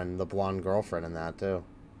girlfriend, the blonde girlfriend in that, too.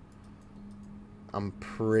 I'm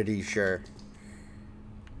pretty sure.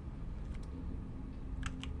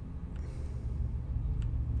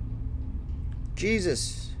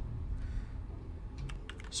 Jesus.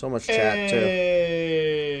 So much chat,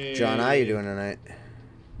 too. John, how you doing tonight?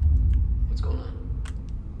 What's going on?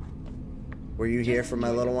 Were you here for my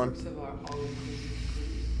little one?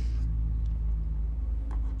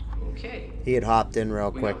 Okay. He had hopped in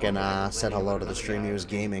real quick and said hello to the stream. He was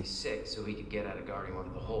gaming. Sick, so he could get out of guarding one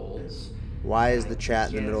of the holds. Why is the chat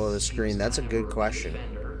in the middle of the screen? That's a good question.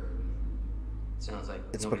 Sounds like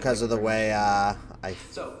it's because of the way I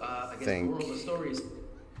think.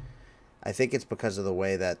 I think it's because of the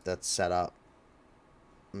way that's set up.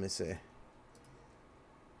 Let me see.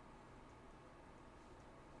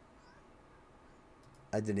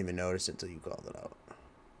 I didn't even notice it until you called it out,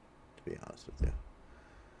 to be honest with you.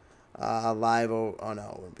 Live, oh no,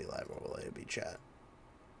 it wouldn't be live overlay, it'd be chat.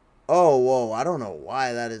 Oh, whoa, I don't know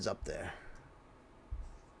why that is up there.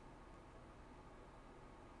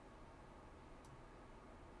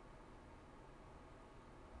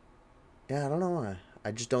 Yeah, I don't know why.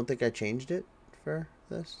 I just don't think I changed it for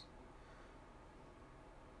this.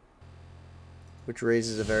 Which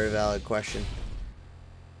raises a very valid question.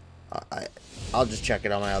 I'll just check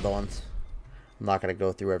it on my other ones. I'm not going to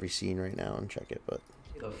go through every scene right now and check it, but...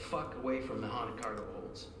 Get the fuck away from the haunted cargo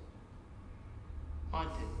holds.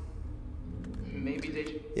 Haunted. Maybe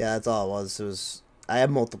they... Yeah, that's all it was. It was... I have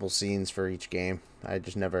multiple scenes for each game. I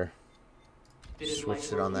just never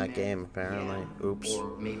switched it on that game, apparently. Yeah. Oops.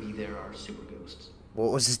 Or maybe there are super ghosts.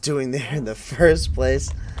 What was it doing there in the first place?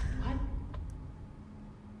 What?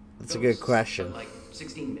 That's a good question. Like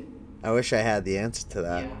 16-bit. I wish I had the answer to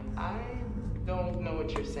that. Yeah, I don't know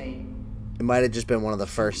what you're saying. It might have just been one of the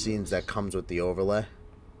first scenes that comes with the overlay.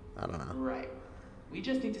 I don't know. Right. We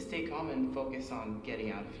just need to stay calm and focus on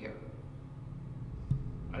getting out of here.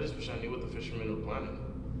 I just wish I knew what the fishermen were planning.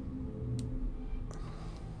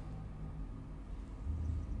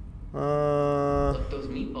 Look, those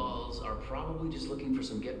meatballs are probably just looking for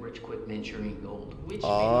some get-rich-quick Manchurian gold. Which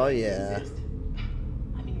oh, may yeah. exist.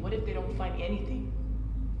 I mean, what if they don't find anything?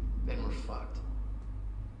 Then we're fucked.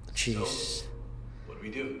 Jeez. So, what do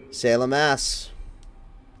we do? Salem, Mass.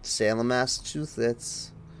 Salem,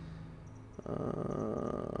 Massachusetts.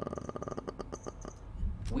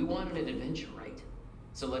 We wanted an adventure, right?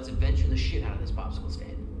 So let's adventure the shit out of this popsicle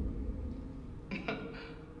stand.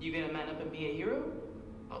 You gonna man up and be a hero?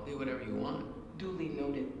 I'll be whatever you want. Duly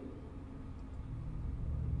noted.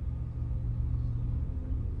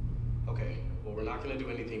 Okay, well, we're not gonna do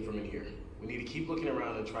anything from in here. We need to keep looking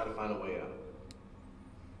around and try to find a way out.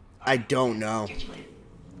 I don't know.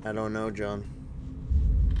 I don't know, John.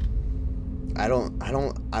 I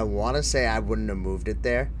want to say I wouldn't have moved it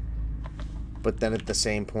there. But then at the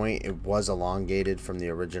same point, it was elongated from the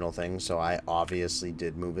original thing, so I obviously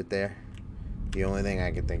did move it there. The only thing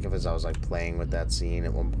I could think of is I was like playing with that scene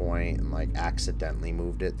at one point and like accidentally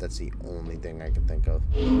moved it. That's the only thing I could think of.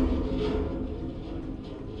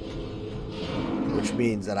 Which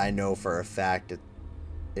means that I know for a fact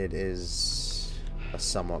it is a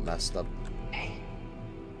somewhat messed up.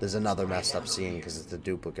 There's another messed up scene because it's a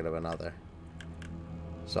duplicate of another.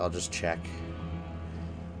 So I'll just check.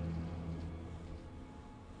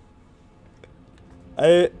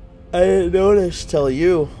 I didn't notice till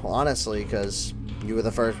you, honestly, because you were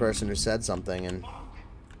the first person who said something, and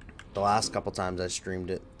the last couple times I streamed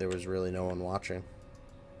it, there was really no one watching.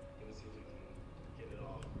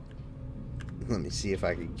 Let me see if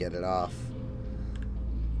I could get it off.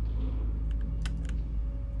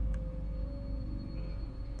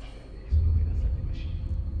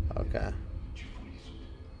 Okay.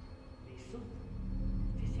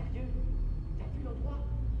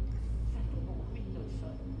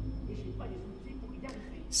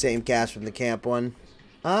 Same cast from the camp one?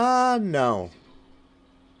 No.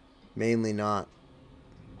 Mainly not.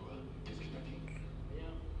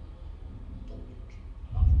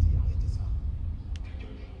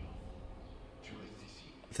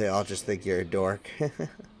 They all just think you're a dork.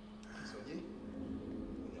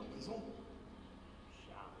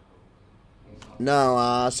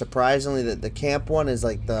 No, surprisingly, the camp one is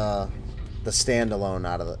like the standalone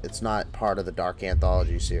out of the... It's not part of the Dark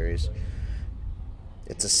Anthology series.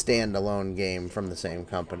 It's a standalone game from the same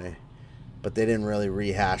company. But they didn't really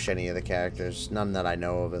rehash any of the characters. None that I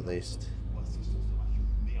know of, at least.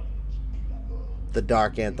 The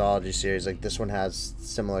Dark Anthology series, like this one has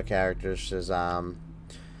similar characters as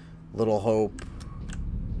Little Hope,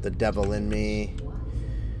 The Devil in Me,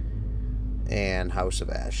 and House of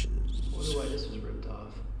Ashes. I wonder why this was ripped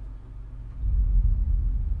off.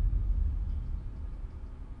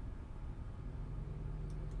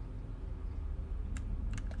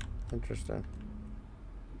 Interesting.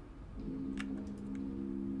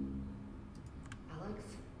 Alex,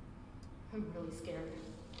 I'm really scared.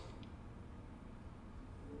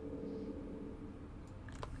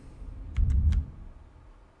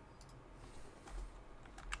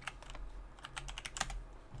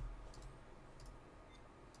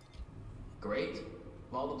 Great.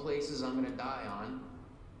 Of all the places I'm gonna die on,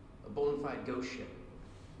 a bona fide ghost ship.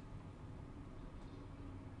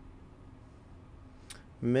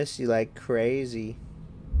 Miss you like crazy.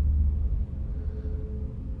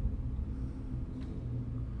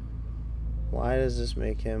 Why does this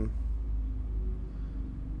make him...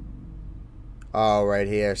 Oh, right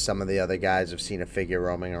here. Some of the other guys have seen a figure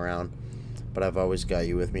roaming around. But I've always got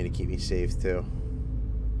you with me to keep me safe, too.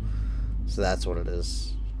 So that's what it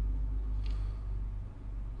is.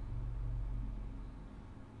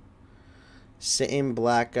 Same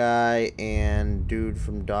black guy and dude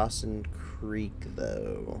from Dawson Creek,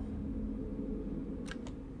 though.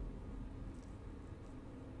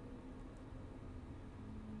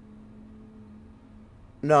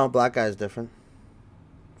 No, black guy's different.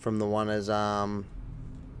 From the one as, the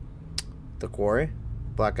Quarry.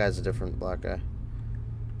 Black guy's a different black guy.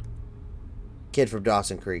 Kid from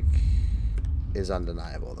Dawson Creek is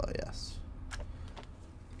undeniable, though, yes.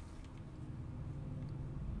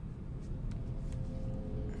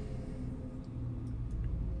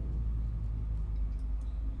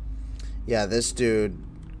 Yeah, this dude,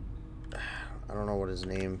 I don't know what his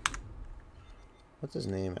name, what's his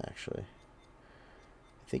name actually?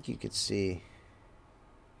 I think you could see,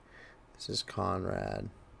 this is Conrad.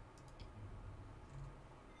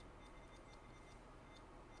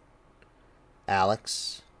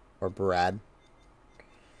 Alex, or Brad.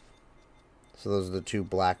 So those are the two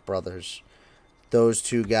black brothers. Those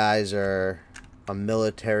two guys are a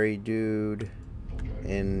military dude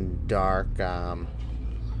in dark,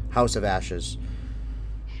 House of Ashes.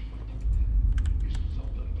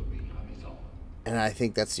 And I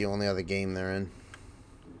think that's the only other game they're in.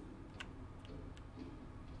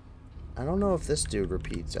 I don't know if this dude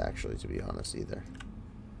repeats, actually, to be honest, either.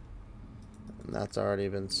 And that's already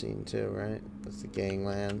been seen, too, right? That's the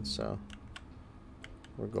gangland, so...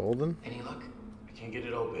 We're golden? Any luck? I can't get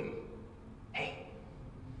it open. Hey,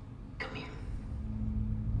 come here.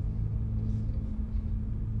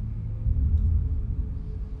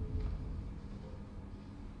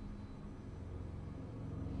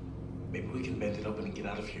 Maybe we can bend it open and get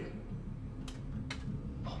out of here.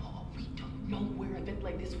 Oh, we don't know where the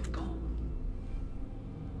night like this would go.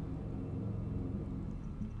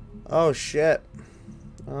 Oh shit.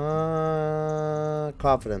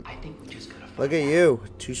 Confident. I think we just gotta find Look at you,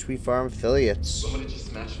 Two Sweet Farm affiliates. Somebody just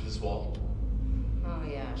smashed through this wall. Oh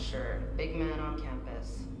yeah, sure. Big man on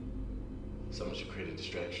campus. Someone should create a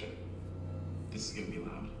distraction. This is gonna be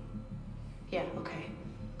loud. Yeah, okay.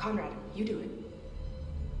 Conrad, you do it.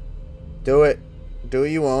 Do it. Do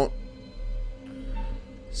it, you won't.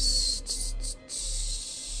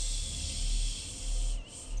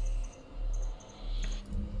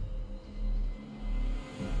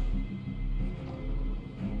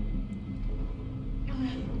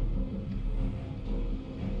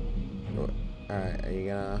 Alright, are you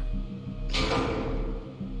gonna...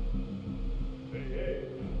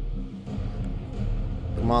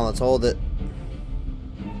 Come on, let's hold it.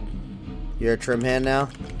 You're a trim hand now?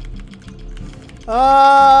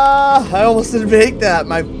 Ah! I almost didn't make that.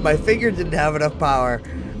 My finger didn't have enough power.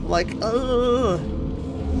 I'm like, ugh.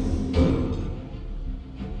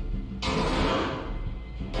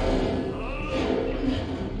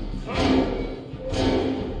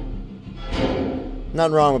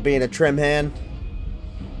 Nothing wrong with being a trim hand.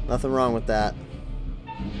 Nothing wrong with that.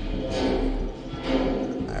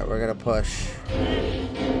 Alright, we're gonna push.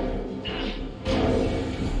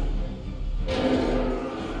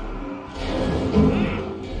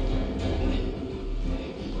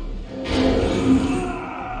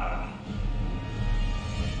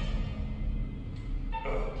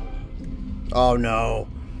 Oh no.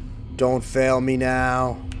 Don't fail me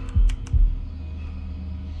now.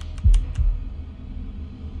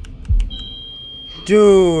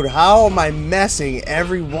 Dude, how am I messing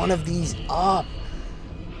every one of these up?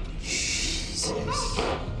 Jesus.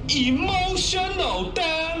 Emotional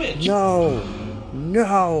damage. No.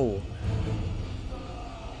 No.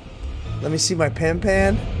 Let me see my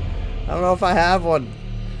pan. I don't know if I have one.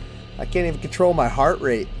 I can't even control my heart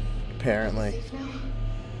rate, apparently.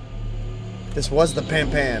 This was the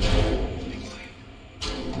pan.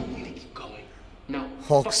 No.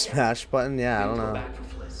 Hulk smash button? Yeah, I don't know.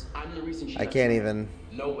 I can't even.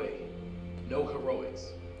 No way. No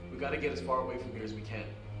heroics. We gotta get as far away from here as we can.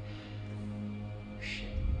 Shit.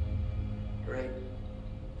 Right.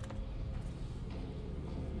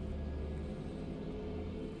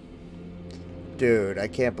 Dude, I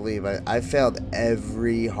can't believe I failed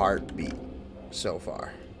every heartbeat so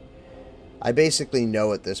far. I basically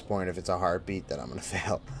know at this point if it's a heartbeat that I'm gonna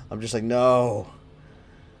fail. I'm just like, no.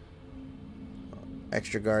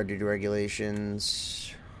 Extra guard due to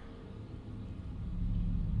regulations.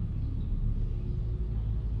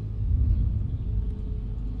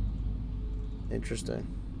 Interesting.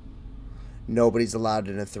 Nobody's allowed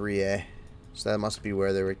in a 3A. So that must be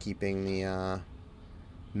where they were keeping the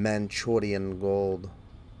Manchurian gold.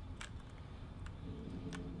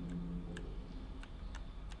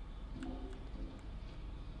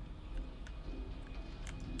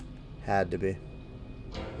 Had to be.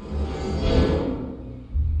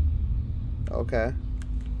 Okay.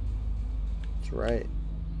 That's right.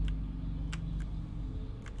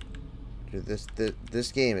 Dude,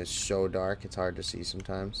 this game is so dark, it's hard to see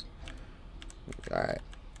sometimes. Alright.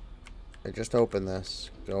 I just opened this.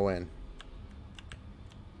 Go in.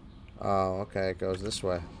 Oh, okay, it goes this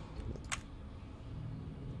way.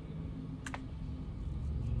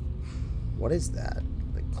 What is that?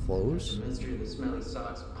 Like clothes? The mystery of the smelly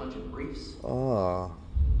socks, pungent briefs. Oh,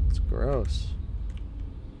 it's gross.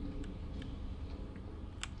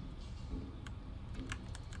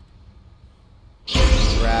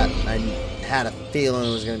 Rat. I had a feeling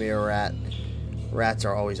it was gonna be a rat. Rats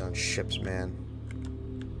are always on ships, man.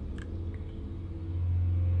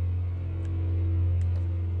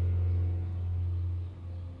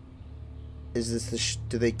 Is this the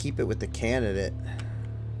do they keep it with the candidate?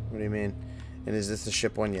 What do you mean? And is this the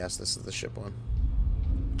ship one? Yes, this is the ship one.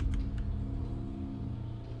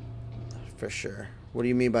 For sure. What do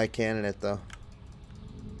you mean by candidate, though?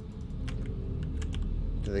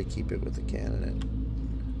 Do they keep it with the candidate?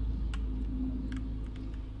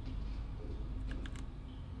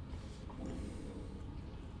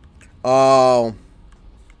 Oh.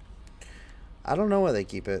 I don't know where they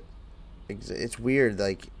keep it. It's weird,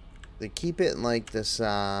 like, they keep it in, like, this,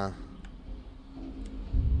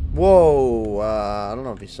 Whoa, I don't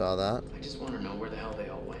know if you saw that. I just want to know where the hell they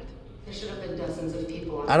all went. There should have been dozens of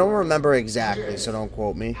people on I don't remember exactly, so don't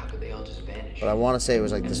quote me. How could they all just vanish? But I want to say it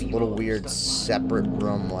was like this little weird separate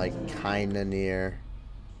room, like kind of near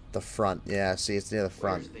the front. Yeah, see, it's near the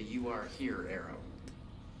front. Where's the "you are here" arrow?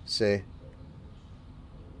 See?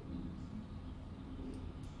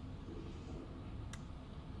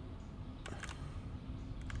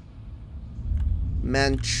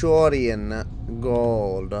 Manchurian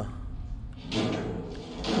gold.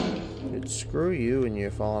 Dude, screw you and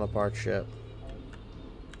your falling apart ship.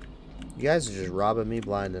 You guys are just robbing me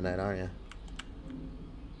blind tonight, aren't you?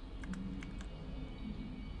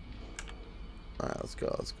 Alright, let's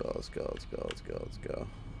go, let's go, let's go, let's go, let's go, let's go.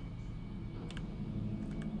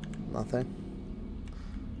 Nothing?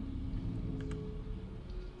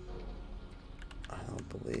 I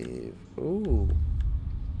don't believe. Ooh.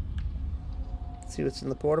 Let's see what's in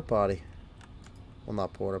the porta potty. Well,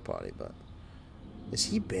 not porta potty, but. Is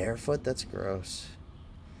he barefoot? That's gross.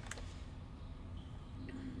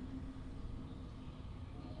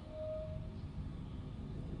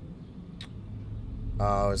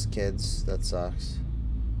 Oh, his kids. That sucks.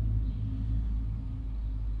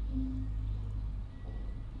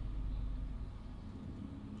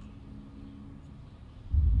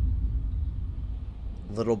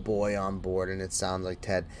 Little boy on board, and it sounds like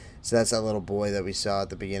Ted. So that's that little boy that we saw at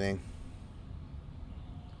the beginning.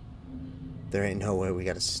 There ain't no way we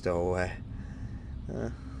got a stowaway.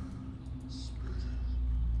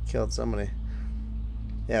 Killed somebody.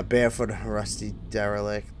 Yeah, barefoot, rusty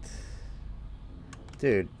derelict.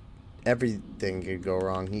 Dude, everything could go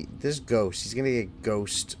wrong. This ghost, he's gonna get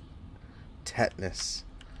ghost tetanus.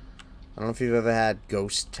 I don't know if you've ever had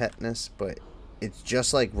ghost tetanus, but it's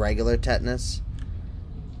just like regular tetanus.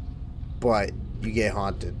 But you get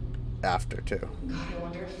haunted after too. God, I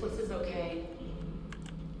wonder if Fliss is okay.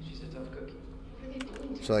 She's a tough cookie.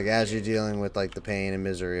 So like as you're dealing with like the pain and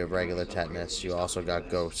misery of regular tetanus, you also got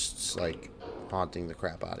ghosts like haunting the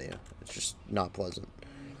crap out of you. It's just not pleasant.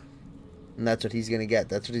 And that's what he's gonna get.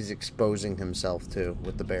 That's what he's exposing himself to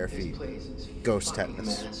with the bare feet. Ghost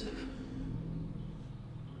tetanus. Massive.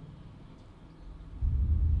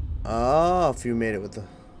 Oh, a few made it with the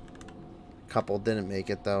couple didn't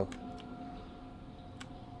make it though.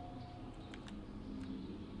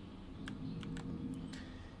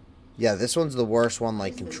 Yeah, this one's the worst one,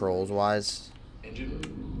 like, controls-wise.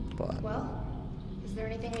 But Well, is there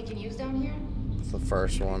anything we can use down here? it's the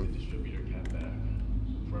first one. Distributor cat back.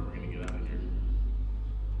 If we're ever gonna get out of here.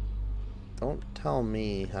 Don't tell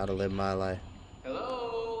me how to live my life.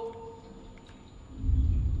 Hello?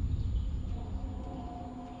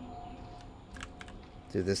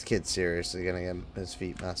 Dude, this kid's seriously gonna get his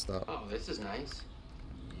feet messed up. Oh, this is nice.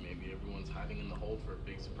 Maybe everyone's hiding in the hold for a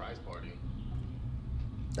big surprise party.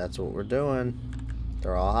 That's what we're doing.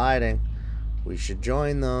 They're all hiding. We should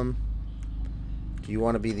join them. Do you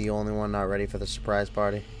want to be the only one not ready for the surprise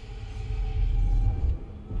party?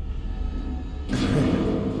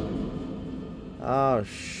 Oh,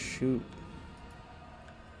 shoot.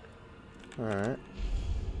 Alright.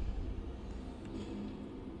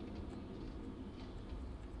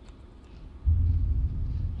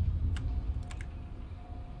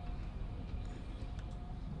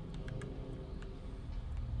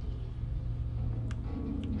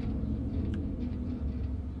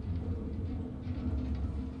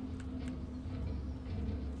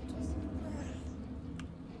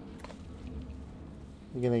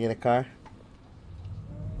 You gonna get a car?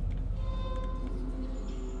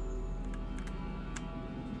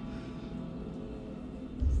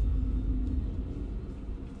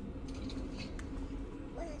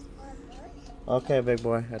 Okay, big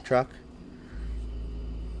boy. A truck?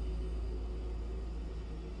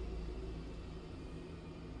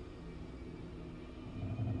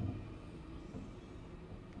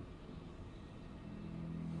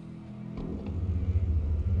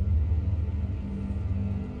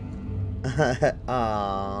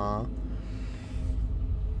 Aww.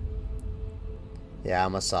 Yeah,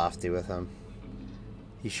 I'm a softie with him.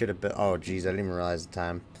 He should have been. Oh, geez, I didn't even realize the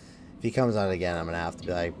time. If he comes out again, I'm gonna have to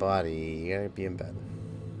be like, buddy, you gotta be in bed.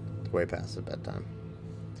 It's way past the bedtime.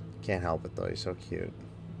 Can't help it though. He's so cute.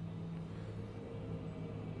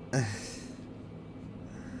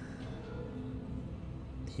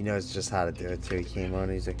 He knows just how to do it too. He came on.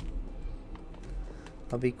 He's like,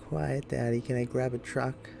 "I'll be quiet, Daddy. Can I grab a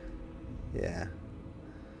truck?" Yeah.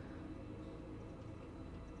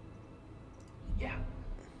 Yeah.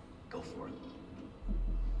 Go for it.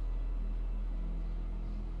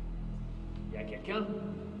 Yeah, get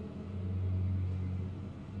gun.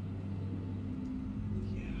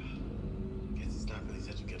 Yeah. Guess it's not really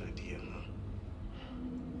such a good idea, huh?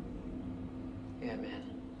 Yeah,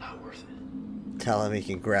 man. Not worth it. Tell him he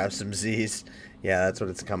can grab some Z's. Yeah, that's what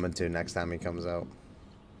it's coming to next time he comes out.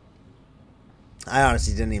 I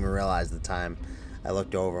honestly didn't even realize the time. I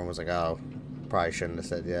looked over and was like, oh, probably shouldn't have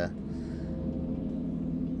said yeah.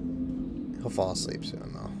 He'll fall asleep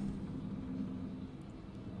soon, though.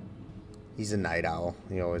 He's a night owl.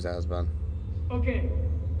 He always has been. Okay.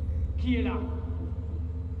 Key it out.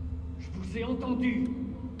 vous ai entendu.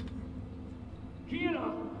 Qui est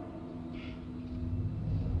là?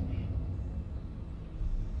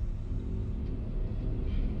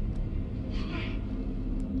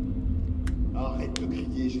 Arrête de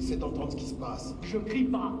crier, j'essaie d'entendre ce qui se passe. Je crie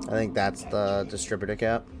pas. I think that's the distributor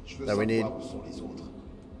cap Je veux that we need. savoir où sont les autres.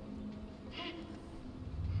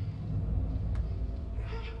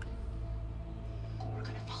 We're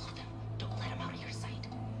gonna follow them. Don't let them out of your sight.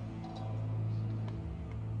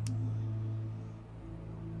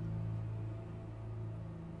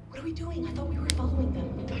 What are we doing? I thought we were following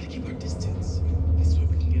them. We gotta keep our distance. This way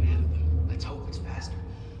we can get ahead of them. Let's hope it's faster.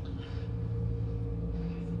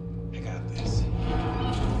 I got this.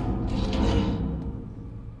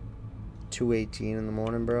 2:18 in the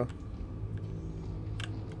morning, bro.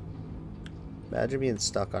 Imagine being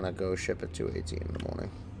stuck on a ghost ship at 2:18 in the morning.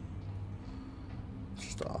 It's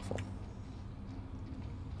just awful.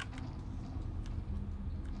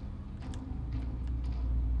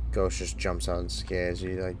 Ghost just jumps out and scares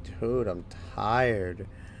you. Like, dude, I'm tired.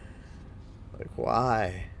 Like,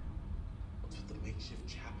 why? What's with the makeshift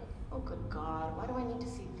chapel? Oh, good God. Why do I need to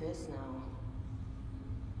see this now?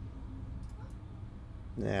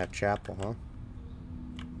 Yeah, chapel, huh?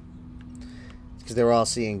 Because they were all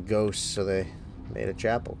seeing ghosts, so they made a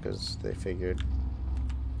chapel because they figured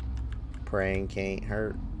praying can't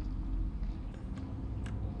hurt.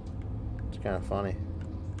 It's kind of funny,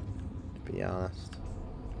 to be honest.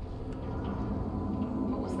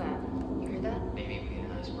 What was that? You heard that? Maybe we hit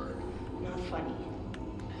an iceberg. Not funny.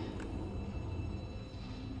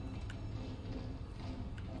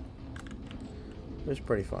 It was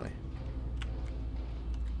pretty funny.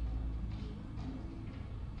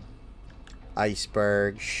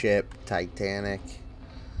 Iceberg, ship, Titanic.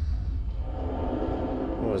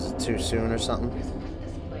 What was it, too soon or something? This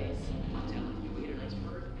place. I'm telling you, we hit an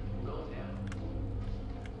iceberg. We're going down.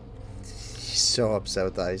 He's so upset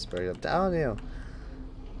with the iceberg. I'm telling you.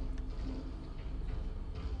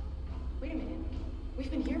 Wait a minute.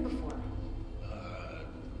 We've been here before.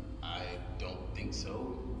 I don't think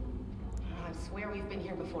so. Oh, I swear we've been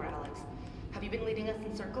here before, Alex. Have you been leading us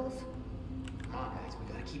in circles? Come on, guys,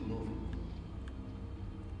 we gotta keep moving.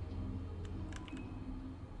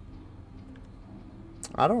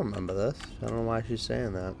 I don't remember this. I don't know why she's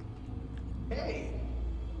saying that. Hey,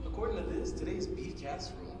 according to this, today's beef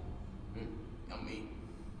casserole. Yummy.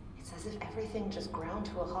 It's as if everything just ground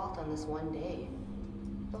to a halt on this one day.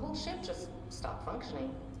 The whole ship just stopped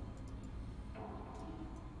functioning.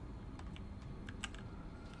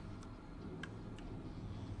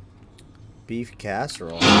 Beef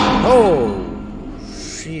casserole. Oh,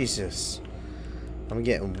 Jesus. I'm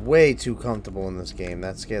getting way too comfortable in this game.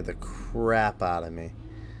 That scared the crap out of me.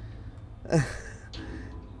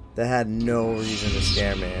 That had no reason to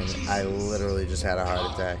scare me, and I literally just had a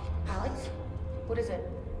heart attack. Alex? What is it?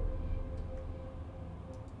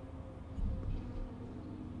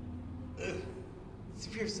 See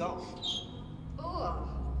for yourself. Ugh.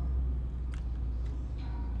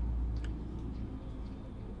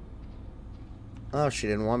 Oh, she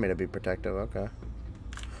didn't want me to be protective. Okay.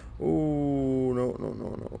 Ooh, no, no,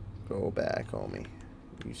 no, no. Go back, homie.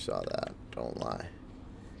 You saw that. Don't lie.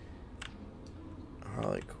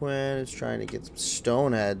 Harley Quinn is trying to get some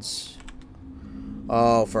stoneheads.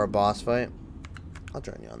 Oh, for a boss fight? I'll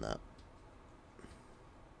join you on that.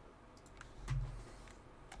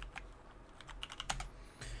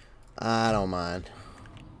 I don't mind.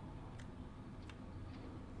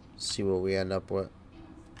 See what we end up with.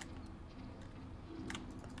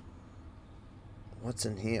 What's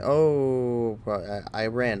in here? Oh, I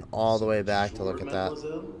ran all the way back to look at that.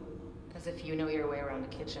 As if you know your way around a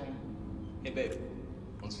kitchen. Hey, babe.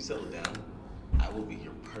 Once we settle down, I will be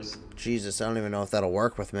your person. Jesus, I don't even know if that'll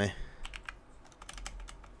work with me.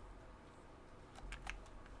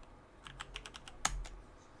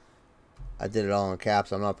 I did it all in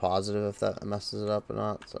caps. I'm not positive if that messes it up or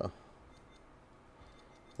not, so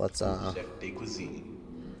let's Chef de cuisine.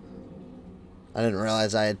 I didn't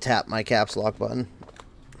realize I had tapped my caps lock button.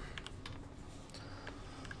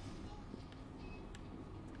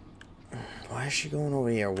 Why is she going over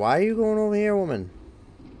here? Why are you going over here, woman?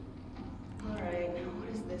 Alright, now what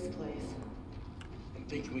is this place? I'm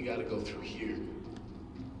thinking we gotta go through here.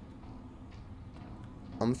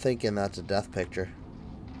 I'm thinking that's a death picture.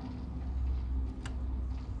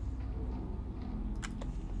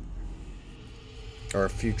 Or a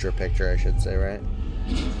future picture, I should say, right?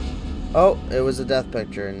 Oh, it was a death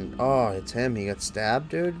picture, and oh, it's him. He got stabbed,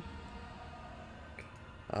 dude.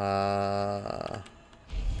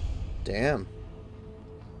 Damn.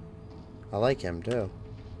 I like him too.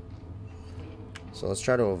 So let's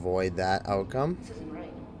try to avoid that outcome. This isn't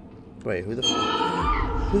right. Wait, who the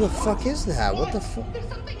fuck is that? What the fuck? There's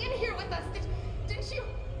something in here with us. Didn't you?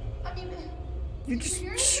 I mean, You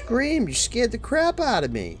just screamed. You scared the crap out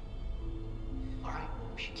of me. All right,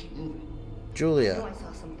 we should keep moving. I Julia. know I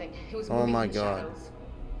saw something. It was Oh moving my in the God. shadows.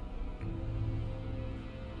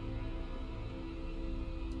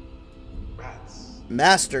 Rats.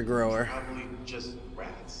 Master grower. Probably just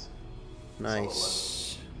rats.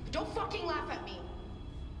 Nice. Don't fucking laugh at me.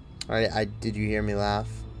 I did you hear me laugh?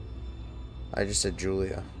 I just said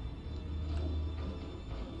Julia.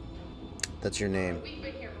 That's your name. We've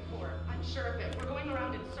been here before. I'm sure of it. We're going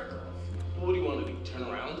around in circles. Well, what do you want to do? Turn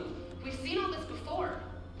around? We've seen all this before.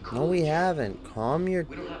 No, we haven't. Calm your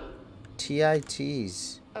We don't have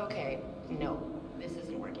TITs. Okay, no. This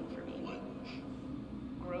isn't working for me.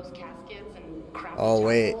 What? Gross caskets and crappy Oh,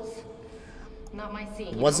 wait. temples. Not my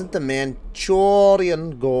scene. you Wasn't know? the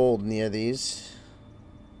Manchurian gold near these?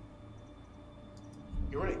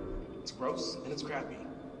 You're right. It's gross and it's crappy.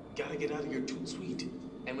 Gotta get out of here toot sweet.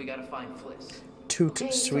 And we gotta find Fliss. Toot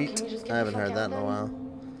Okay, so sweet. can we just get I the haven't fuck heard that out in a then? while.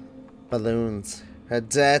 Balloons. Her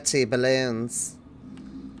dirty balloons.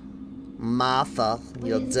 Martha,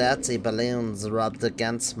 your dirty balloons rubbed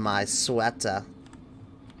against my sweater.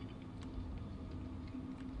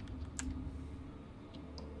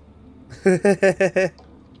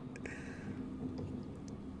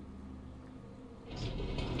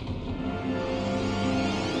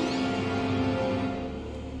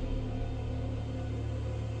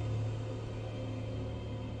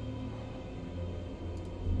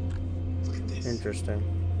 Look at this. Interesting.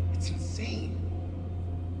 It's insane.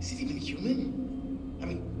 Is it even human? I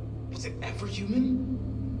mean, was it ever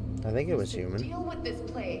human? I think it was So human. Deal with this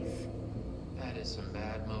place. That is some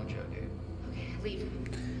bad mojo, dude. Okay, leave.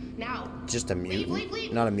 Now. Just a mutant.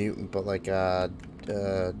 leave. Not a mutant, but like a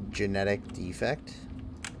genetic defect.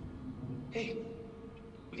 Hey,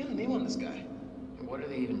 we got a name on this guy. What are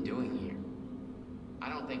they even doing here? I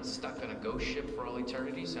don't think stuck on a ghost ship for all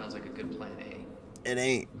eternity sounds like a good plan A. It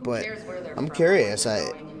ain't, Who but cares where they're I'm from, curious. where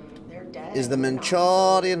they're going? They're dead. Is the We're not, so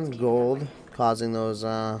Manchurian let's keep gold moving. causing those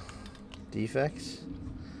defects?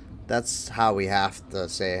 That's how we have to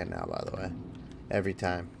say it now, by the way. Every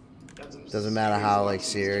time. Doesn't matter how like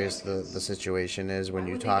serious the situation is. When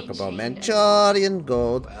you talk about Manchurian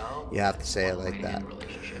gold, you have to say it like that.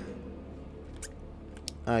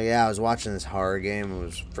 Oh yeah, I was watching this horror game. It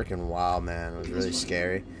was freaking wild, man. It was really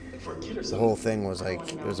scary. For a kid or The something. whole thing was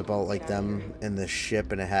like, it was about like them in the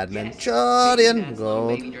ship, and it had Manchurian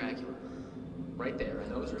gold. Baby Dracula. Right there,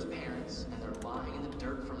 and those are his parents, and they're lying in the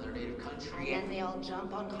dirt from their native country. And then they all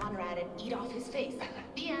jump on Conrad and eat off his face.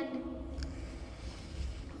 The end.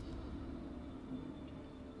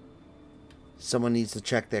 Someone needs to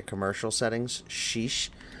check their commercial settings. Sheesh.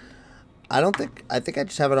 I think I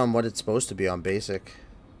just have it on what it's supposed to be on basic.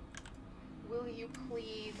 Will you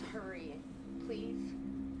please hurry? Please?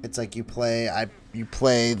 It's like you play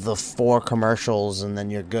the 4 commercials and then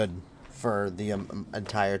you're good for the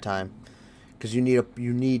entire time. Cuz you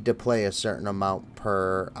need to play a certain amount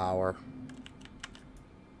per hour.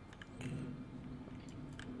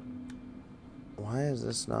 Why is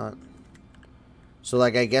this not? So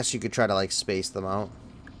like I guess you could try to like space them out.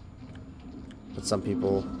 But some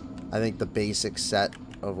people, I think the basic set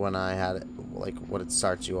of when I had it, like what it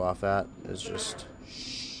starts you off at is just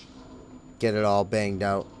get it all banged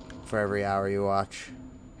out for every hour you watch.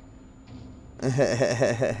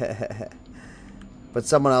 But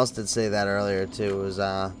someone else did say that earlier too. It was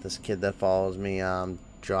this kid that follows me,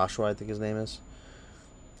 Joshua, I think his name is.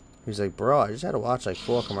 He's like, bro, I just had to watch like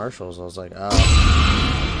 4 commercials. I was like, oh.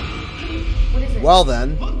 What is it? Well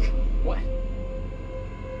then. Look! What?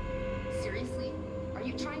 Seriously? Are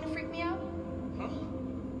you trying to freak me out? Huh?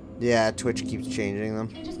 Yeah, Twitch keeps changing them.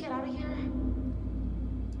 Can you just get out of here?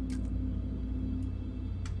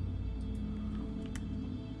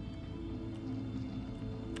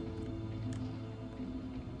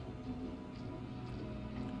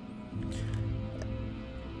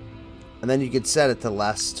 And then you could set it to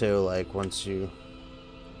less too, like once you,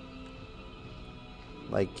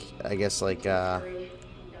 like, I guess like,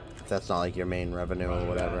 if that's not like your main revenue or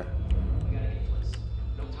whatever. We gotta get Fliss.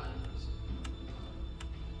 No time to lose.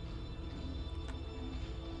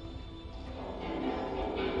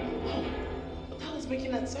 What the hell is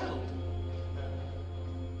making that sound?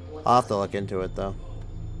 I'll have to look into it though.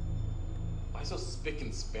 Why so spick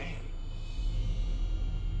and span?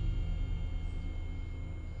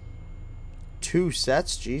 2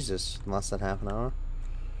 sets? Jesus, in less than half an hour.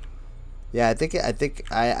 Yeah, I think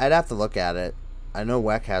I'd have to look at it. I know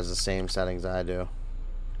WEC has the same settings I do.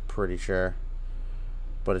 Pretty sure.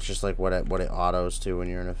 But it's just like what it autos to when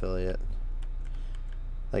you're an affiliate.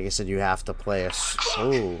 Like I said, you have to play a...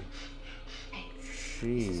 Oh. This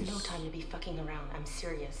Jeez. is no time to be fucking around. I'm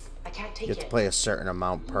serious. I can't take You it. have to play a certain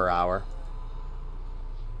amount per hour.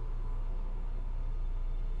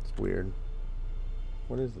 It's weird.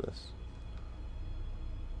 What is this?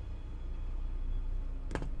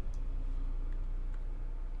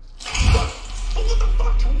 What the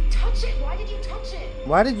fuck? Don't touch it. Why did you touch it?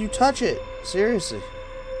 Why did you touch it? Seriously.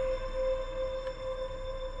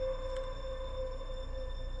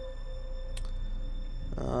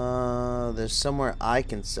 There's somewhere I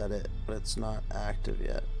can set it, but it's not active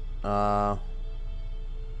yet.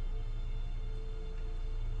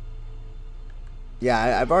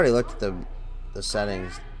 Yeah, I've already looked at the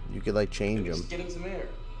settings. You could like change them. Just getting some air.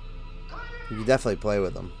 You can definitely play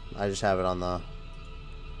with them. I just have it on the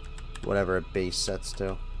whatever it base sets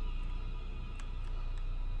to.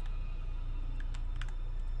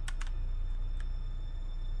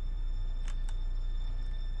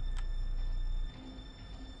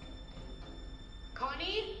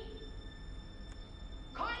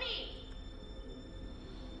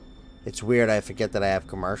 It's weird, I forget that I have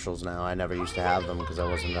commercials now. I never used to have them because I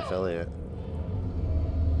wasn't an affiliate.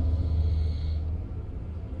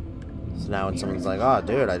 So now when someone's like, oh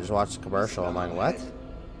dude, I just watched a commercial, I'm like, what?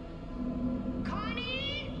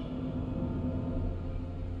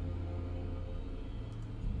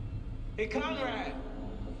 Hey, Conrad!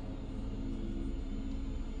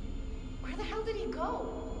 Where the hell did he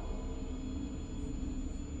go?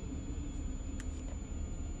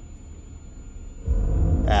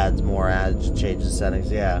 Adds more ads, changes settings,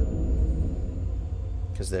 yeah.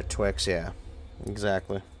 Because they're Twix, yeah.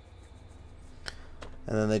 Exactly.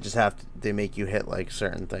 And then they just have to, they make you hit like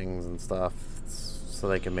certain things and stuff so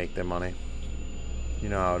they can make their money. You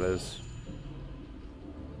know how it is.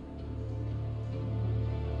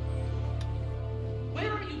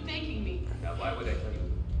 Where are you taking me? Now, why would I tell you?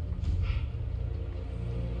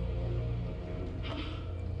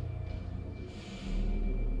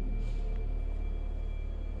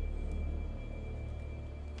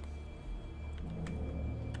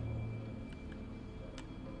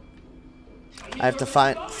 I have to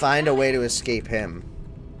find a way to escape him.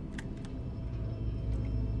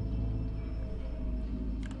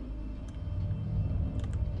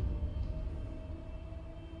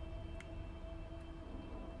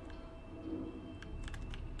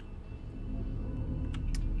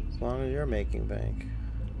 As long as you're making bank.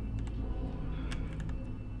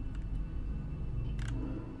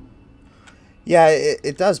 Yeah,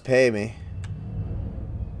 it does pay me.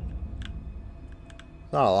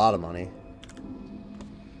 It's not a lot of money.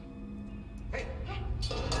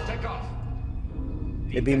 Take off.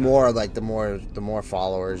 It'd be more like the more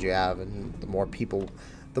followers you have and the more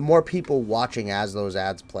people watching as those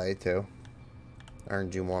ads play too.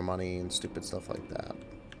 Earns you more money and stupid stuff like that.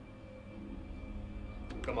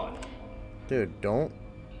 Come on. Dude, don't.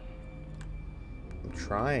 I'm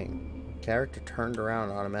trying. Character turned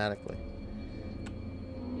around automatically.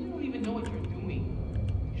 You don't even know what you're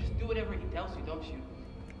doing. You just do whatever he tells you, don't you?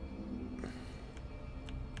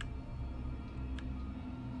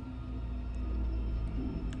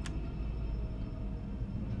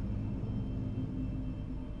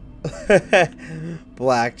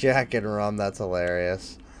 Blackjack and rum, that's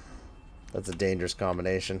hilarious. That's a dangerous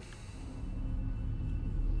combination.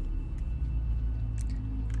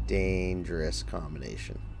 Dangerous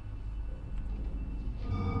combination.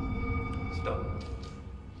 Stop.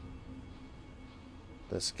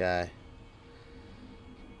 This guy.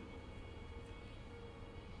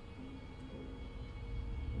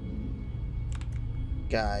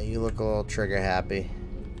 Guy, you look a little trigger happy.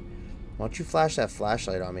 Why don't you flash that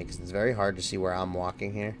flashlight on me? Because it's very hard to see where I'm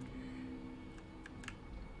walking here.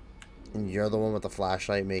 And you're the one with the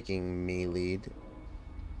flashlight making me lead.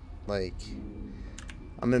 Like,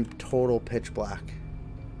 I'm in total pitch black.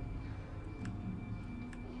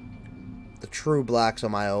 The true black's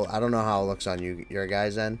on my OLED. I don't know how it looks on your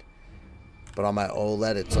guys' end. But on my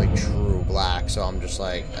OLED, it's like true black. So I'm just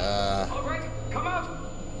like, All right, come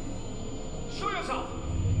out. Show yourself.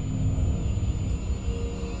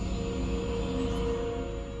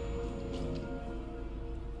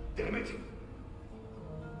 Damn it.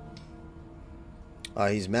 Oh,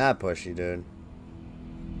 he's mad pushy, dude.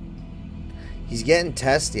 He's getting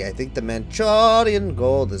testy. I think the Manchurian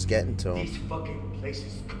gold is getting to him. This fucking place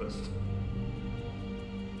is cursed.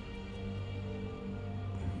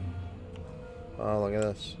 Oh, look at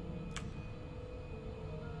this.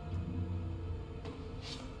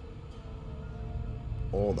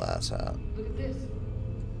 Old ass hat. Look at this.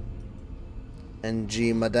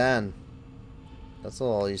 NG Medan. That's a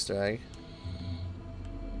little Easter egg.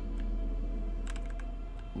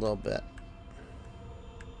 little bit.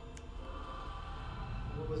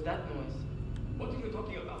 What was that noise? What are you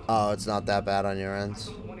talking about? Oh, it's not that bad on your I ends.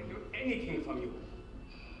 don't want to hear anything from you.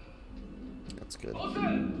 That's good.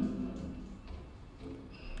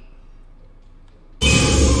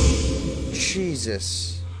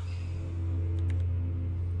 Jesus.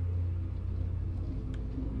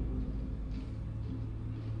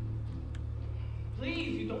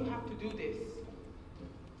 Please, you don't have to do this.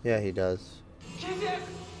 Yeah, he does. Jesus!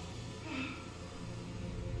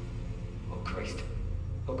 Oh Christ.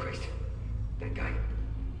 Oh Christ. That guy.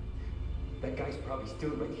 That guy's probably still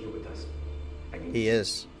right here with us. I mean, He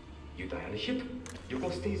is. you die on the ship, your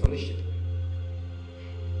ghost stays on the ship.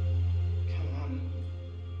 Come on.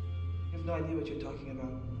 You have no idea what you're talking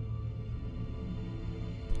about.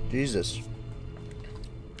 Jesus.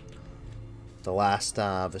 The last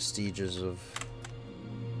vestiges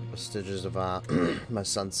of my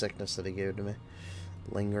son's sickness that he gave to me,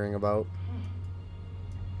 lingering about.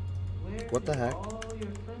 Where What the did heck? all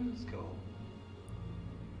your friends go?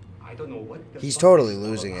 I don't know what the He's fuck totally this is all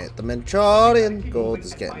losing about. it. The Manchurian People gold with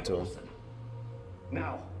is that getting Mike to him. Olsen.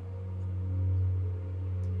 Now.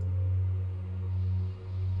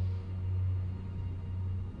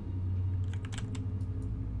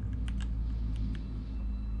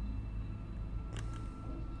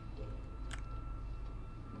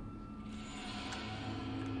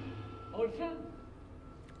 Olsen?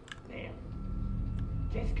 Merde.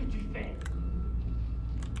 Qu'est-ce que tu fais?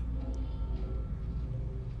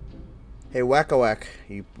 Hey, Wack-a-Wack,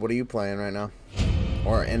 what are you playing right now?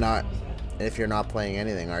 Or if you're not playing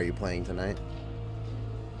anything, are you playing tonight?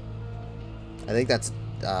 I think that's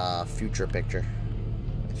future picture.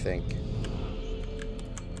 I think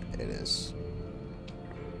it is.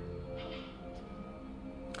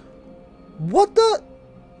 What the?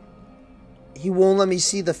 He won't let me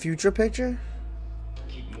see the future picture?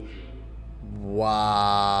 Keep moving.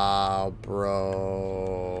 Wow,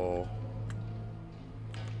 bro.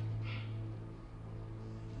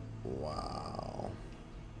 Wow.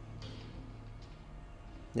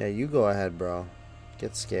 Yeah, you go ahead, bro.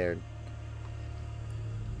 Get scared.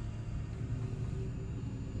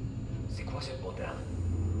 C'est quoi ce bordel?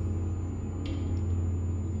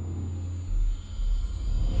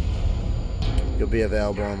 You'll be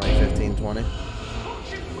available in like 15-20.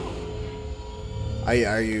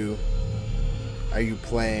 Are you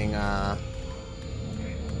playing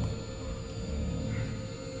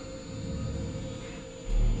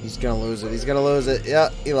He's gonna lose it. He's gonna lose it. Yeah,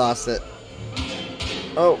 he lost it.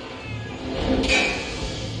 Oh.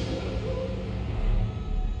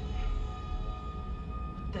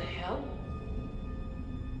 What the hell?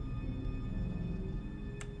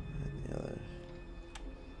 The other.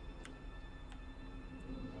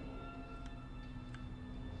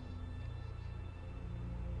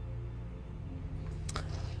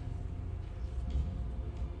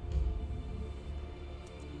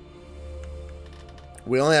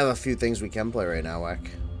 We only have a few things we can play right now, Wack.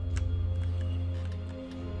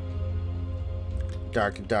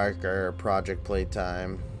 Dark and Darker, Project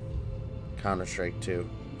Playtime, Counter-Strike 2,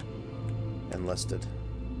 Enlisted.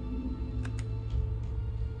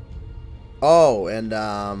 Oh, and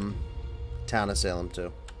Town of Salem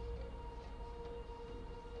 2.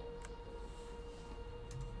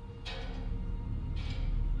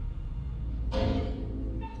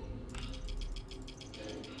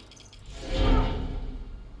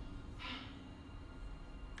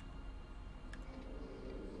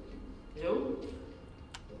 Hello?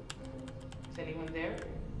 Is anyone there?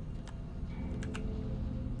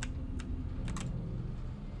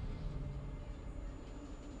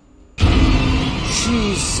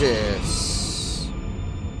 Jesus.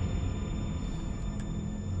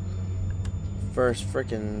 First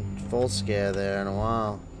freaking full scare there in a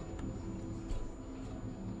while.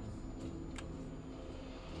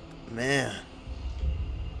 Man.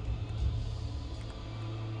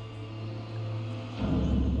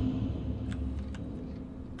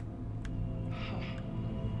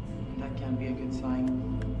 That can't be a good sign.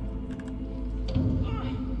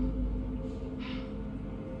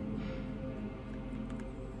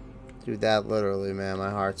 Dude, that literally, man, my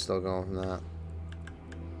heart's still going from that.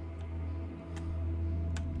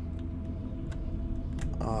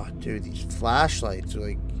 Oh, dude, these flashlights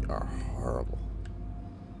are horrible.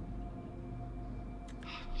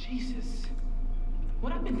 Jesus.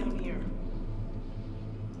 What happened down here?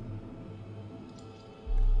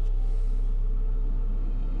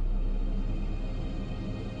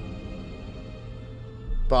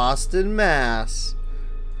 Boston, Mass.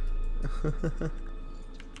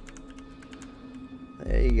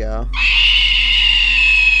 There you go.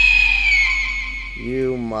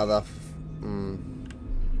 You mother...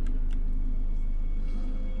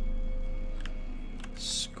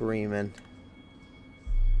 Screaming.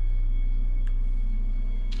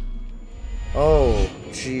 Oh,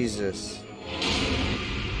 Jesus.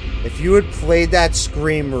 If you had played that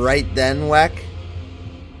scream right then, Weck,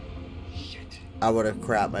 I would have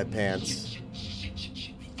crapped my pants.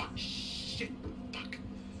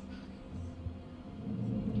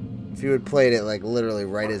 If you had played it, like, literally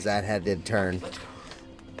right as that head did turn.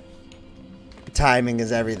 Timing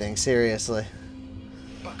is everything, seriously.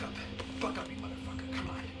 Buck up, you motherfucker, come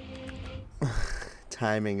on.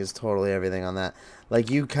 Timing is totally everything on that. Like,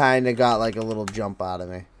 you kind of got, like, a little jump out of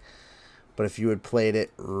me. But if you had played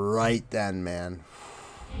it right then, man.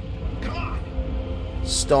 Come on.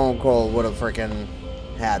 Stone Cold would have freaking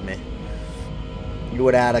had me. You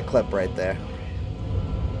would have had a clip right there.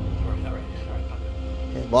 All right,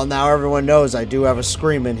 Papa. Well, now everyone knows I do have a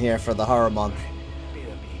scream in here for the horror month.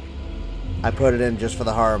 I put it in just for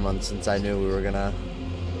the horror month since I knew we were gonna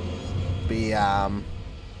be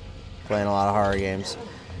playing a lot of horror games.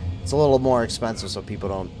 It's a little more expensive so people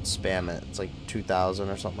don't spam it. It's like 2,000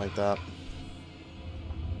 or something like that.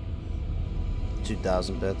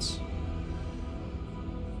 2,000 bits.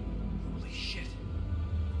 Holy shit.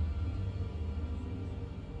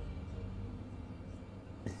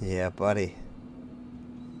 Yeah, buddy.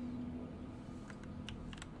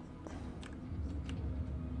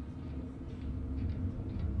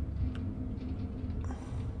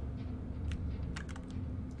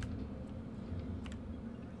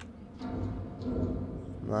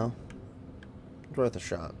 No? It's worth a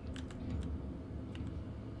shot.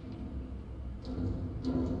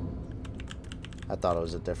 I thought it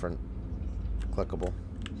was a different clickable.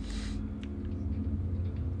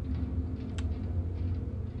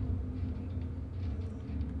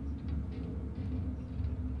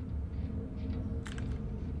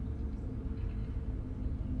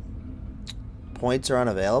 Points are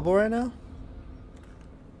unavailable right now?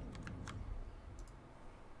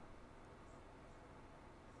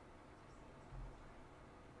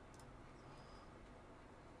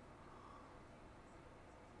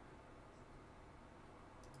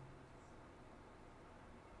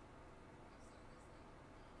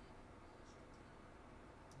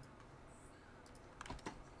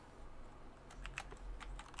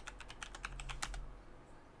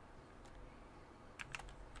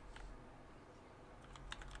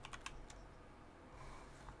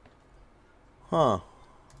 Huh.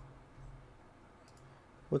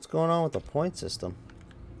 What's going on with the point system?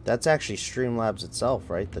 That's actually Streamlabs itself,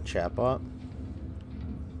 right? The chatbot?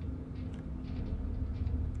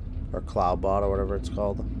 Or Cloudbot or whatever it's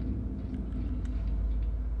called.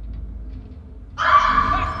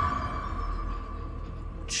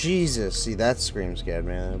 Jesus, see that scream scared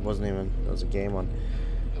me. It wasn't even, it was a game one.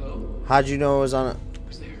 Hello? How'd you know it was on a...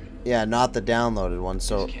 Was there? Yeah, not the downloaded one.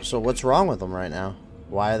 So what's wrong with them right now?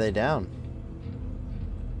 Why are they down?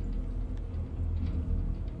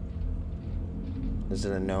 Is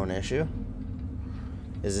it a known issue?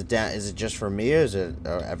 Is it down? Is it just for me or is it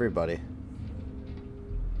everybody?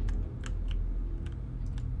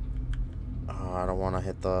 Oh, I don't want to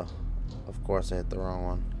hit the... Of course I hit the wrong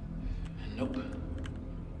one. Nope.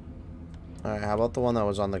 Alright, how about the one that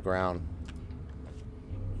was on the ground?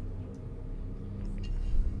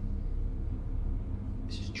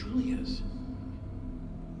 This is Julia's.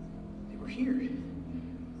 They were here.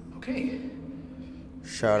 Okay.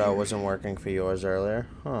 Shoutout wasn't working for yours earlier.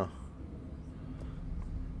 Huh.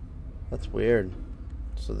 That's weird.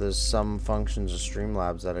 So there's some functions of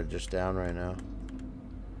Streamlabs that are just down right now.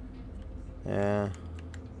 Yeah.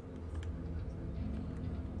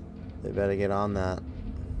 They better get on that.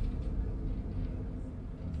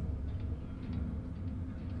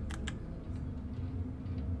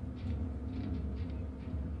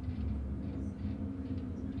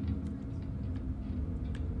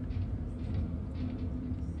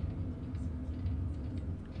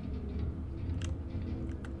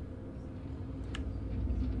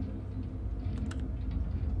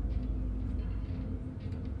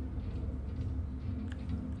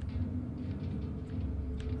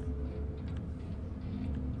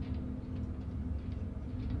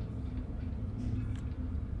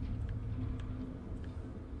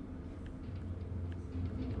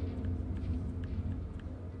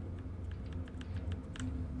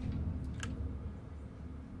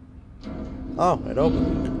 Oh, it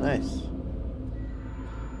opened. Nice.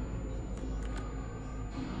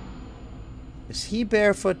 Is he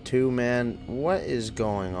barefoot too, man? What is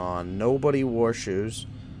going on? Nobody wore shoes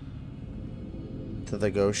to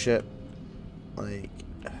the ghost ship. Like,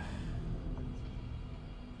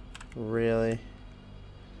 really?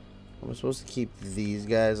 Am I supposed to keep these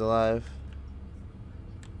guys alive?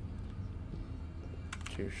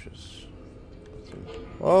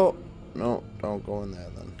 Oh, no, don't go in there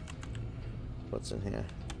then. What's in here?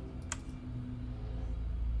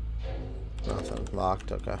 Nothing.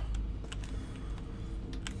 Locked, okay.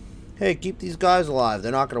 Hey, keep these guys alive.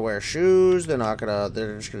 They're not gonna wear shoes. They're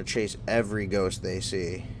just gonna chase every ghost they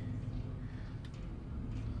see.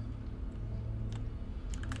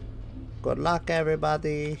 Good luck,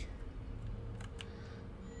 everybody.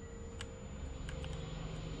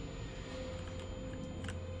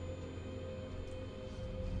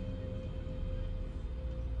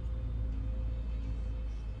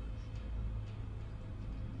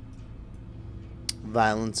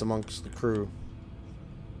 Violence amongst the crew.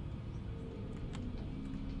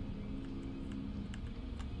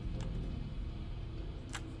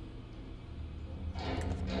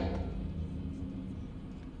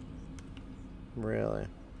 Really?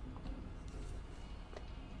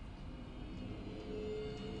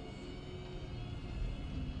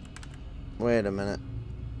 Wait a minute.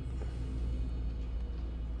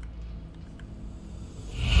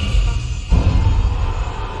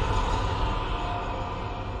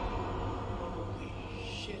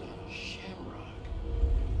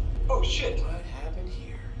 Oh shit! What happened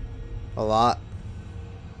here? A lot.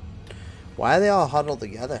 Why are they all huddled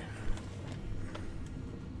together?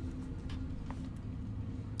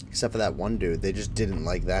 Except for that one dude. They just didn't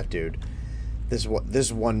like that dude. This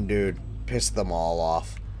one dude pissed them all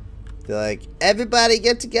off. They're like, everybody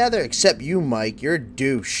get together except you, Mike. You're a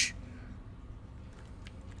douche.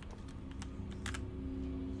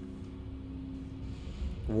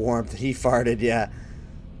 Warmth. He farted, yeah.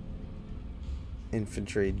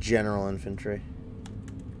 Infantry. General infantry.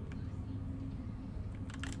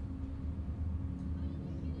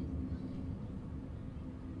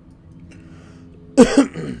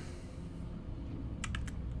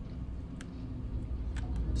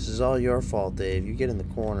 This is all your fault, Dave. You get in the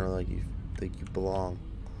corner like you think you belong.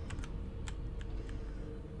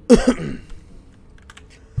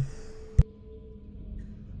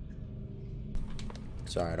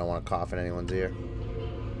 Sorry, I don't want to cough in anyone's ear.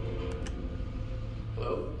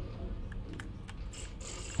 Hello?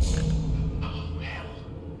 Oh, hell.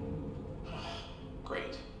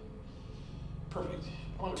 Great. Perfect.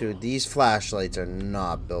 Wonderful. Dude, these flashlights are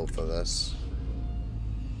not built for this.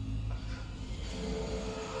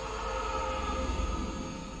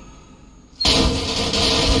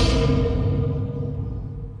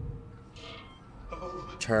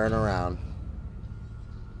 Turn around.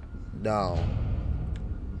 No.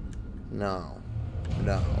 No.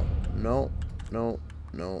 No. No. No.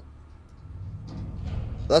 No.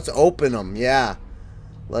 Let's open them. Yeah.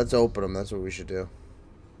 Let's open them. That's what we should do.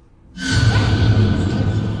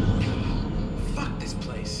 Fuck this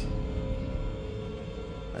place.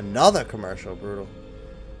 Another commercial. Brutal.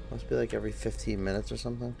 Must be like every 15 minutes or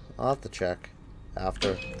something. I'll have to check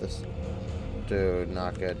after this. Dude,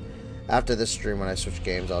 not good. After this stream, when I switch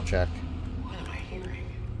games, I'll check. What am I hearing?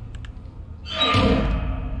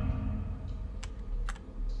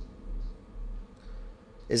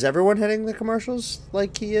 Is everyone hitting the commercials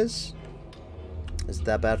like he is? Is it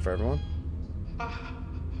that bad for everyone?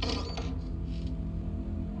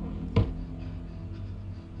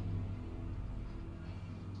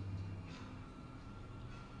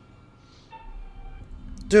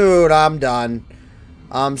 Dude, I'm done.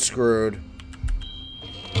 I'm screwed.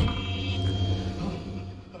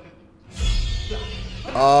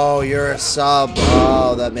 Oh, you're a sub.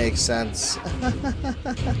 Oh, that makes sense.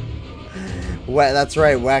 That's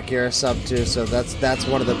right, Wack, you're a sub too, so that's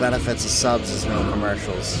one of the benefits of subs is no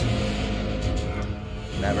commercials.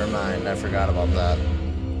 Never mind, I forgot about that.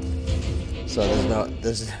 So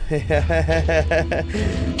there's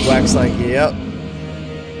Wack's like, yep.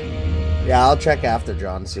 Yeah, I'll check after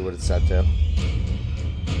John to see what it said too.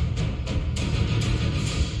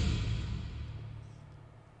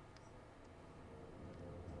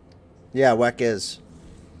 Yeah, Weck is.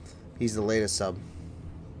 He's the latest sub.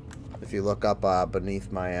 If you look up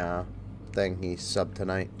beneath my thing, he's subbed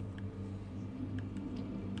tonight.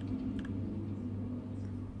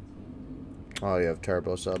 Oh, you have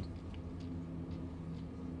turbo sub.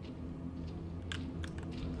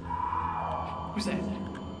 Who's that?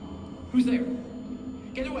 Who's there?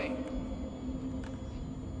 Get away!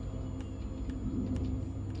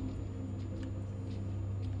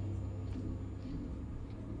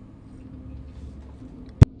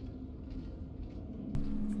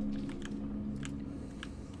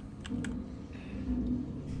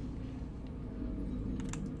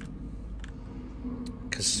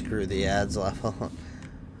 Cause screw the ads level.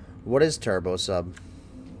 What is turbo sub?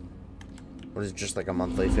 What is it, just like a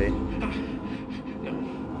monthly fee? No,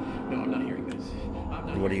 I'm not hearing this.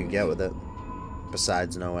 And what do you get with it?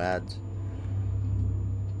 Besides no ads?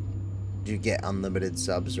 Do you get unlimited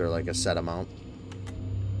subs or like a set amount?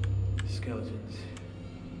 Skeletons.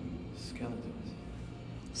 Skeletons.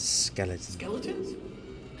 Skeletons. Skeletons?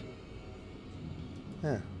 Yeah.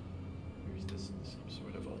 Or is this some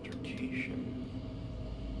sort of altercation?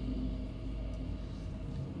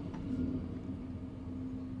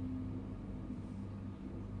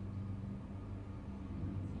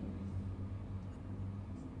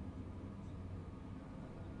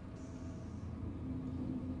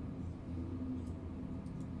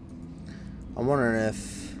 I'm wondering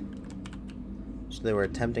if so they were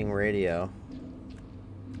attempting radio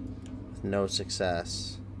with no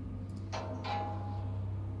success.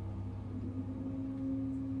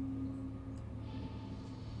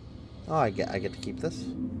 Oh, I get to keep this.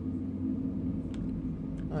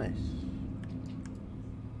 Nice.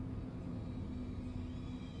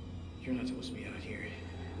 You're not supposed to be out here.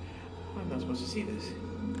 I'm not supposed to see this.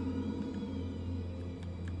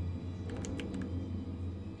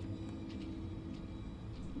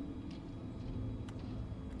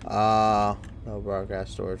 No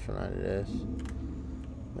broadcast storage for 90 days.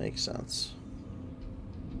 Makes sense.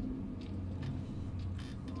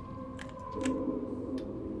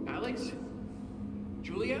 Alex?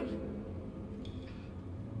 Julia?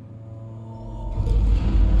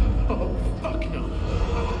 Oh, fuck no.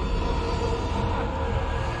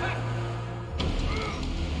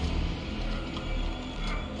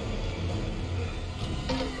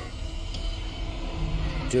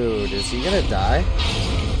 Dude, is he gonna die?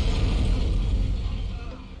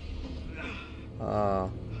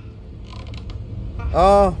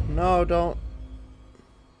 Oh, no, don't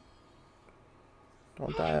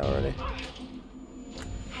die already.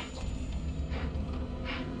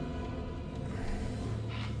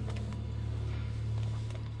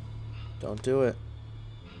 Don't do it.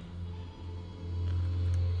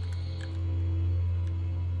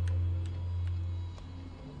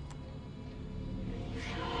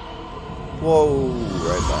 Whoa,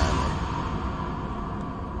 right behind me.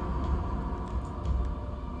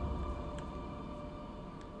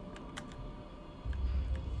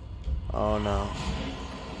 Oh no.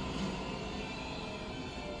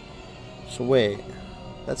 So wait,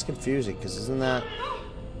 that's confusing because isn't that...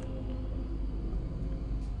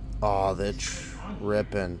 Oh, they're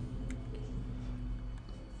tripping.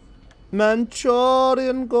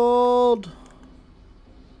 Manchurian gold.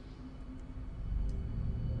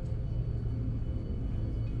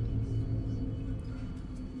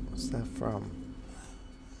 What's that from?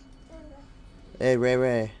 Hey,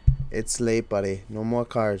 Ray. It's late, buddy. No more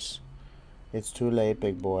cars. It's too late,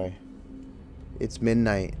 big boy. It's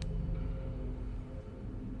midnight.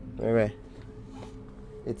 Ray.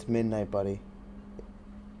 It's midnight, buddy.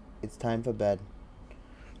 It's time for bed.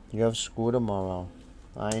 You have school tomorrow.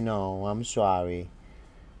 I know. I'm sorry.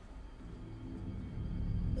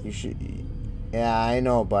 You should... Yeah, I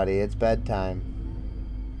know, buddy. It's bedtime.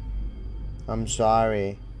 I'm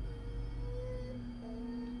sorry.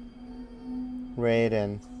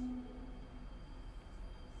 Raiden.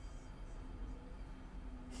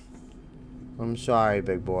 I'm sorry,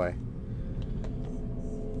 big boy.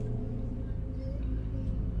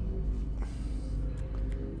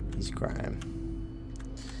 He's crying.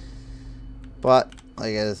 But,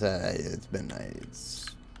 like I said, it's midnight. It's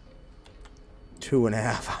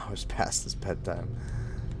 2.5 hours past his bedtime.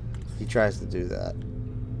 He tries to do that.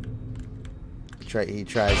 He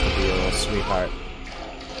tries to be a little sweetheart.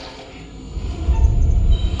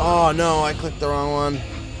 Oh no, I clicked the wrong one.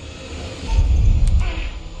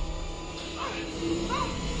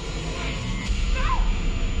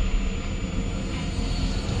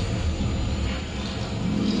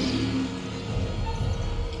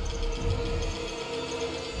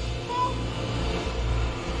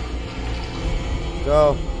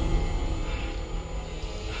 Go.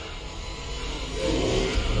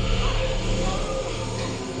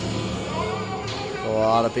 A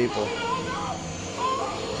lot of people.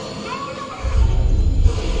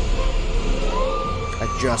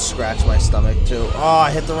 I just scratched my stomach too. Oh,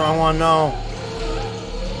 I hit the wrong one. No.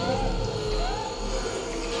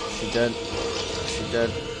 She did. She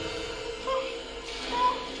did.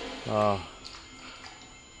 Oh.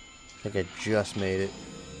 I think I just made it.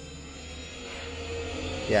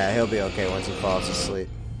 Yeah, he'll be okay once he falls asleep.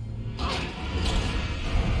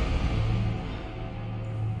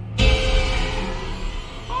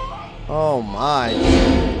 Oh my.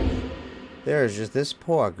 There's just this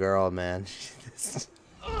poor girl, man.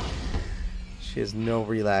 She has no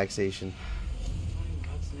relaxation. What in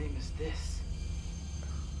God's name is this?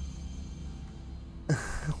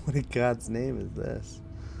 What in God's name is this?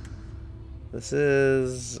 This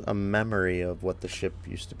is a memory of what the ship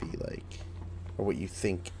used to be like. Or what you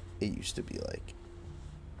think it used to be like.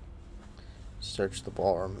 Search the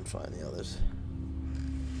ballroom and find the others.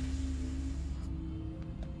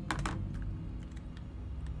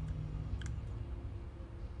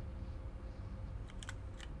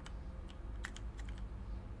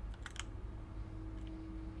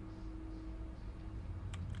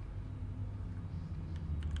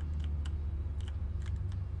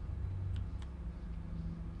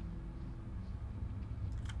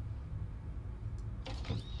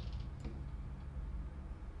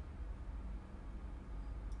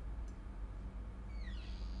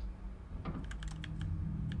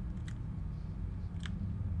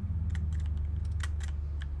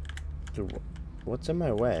 Dude, what's in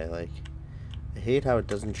my way? Like, I hate how it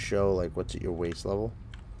doesn't show, like, what's at your waist level.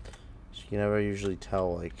 So you can never usually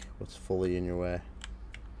tell, like, what's fully in your way.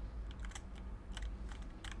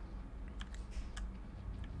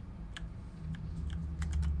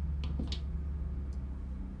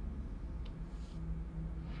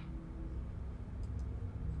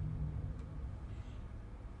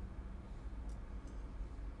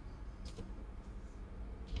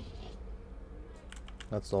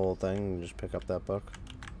 That's the whole thing. You just pick up that book.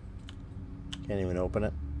 Can't even open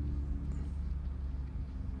it.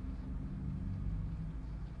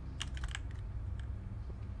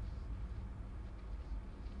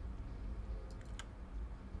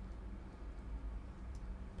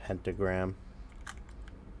 Pentagram.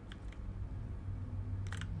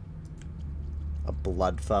 A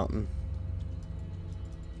blood fountain.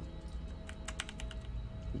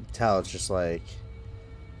 You can tell it's just like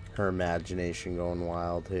her imagination going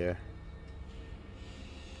wild here.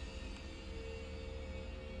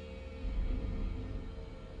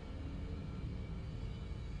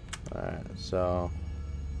 Alright, so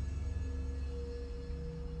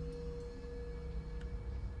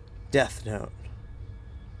Death Note.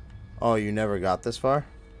 Oh, you never got this far?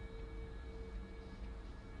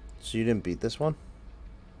 So you didn't beat this one?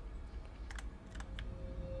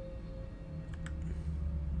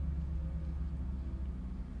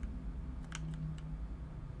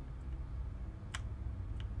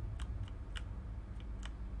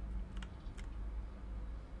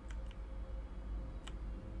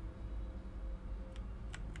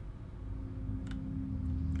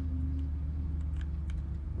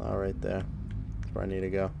 Oh, right there. That's where I need to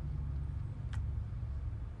go.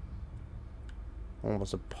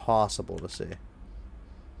 Almost impossible to see.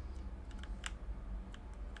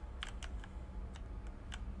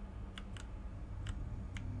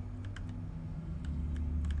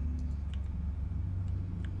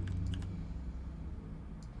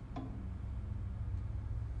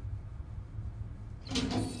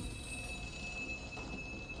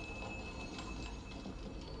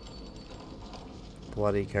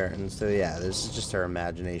 Bloody curtains. So yeah, this is just her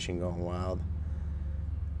imagination going wild.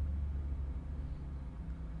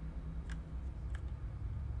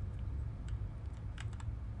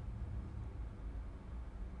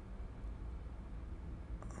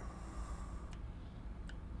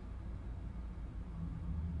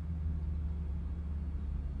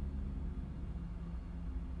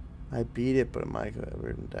 I beat it, but Micah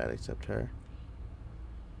ever died except her.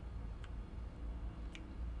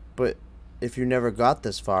 But if you never got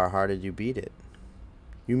this far, how did you beat it?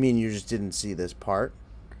 You mean you just didn't see this part?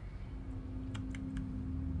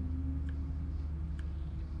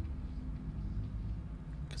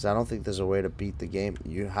 Because I don't think there's a way to beat the game.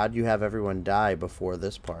 How'd you have everyone die before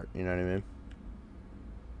this part? You know what I mean?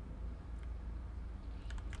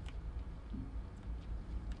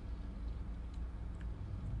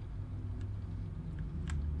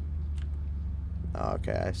 Oh,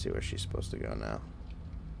 okay, I see where she's supposed to go now.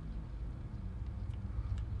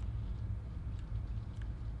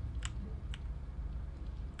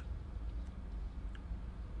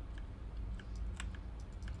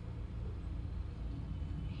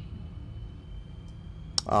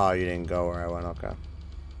 Oh, you didn't go where I went, okay.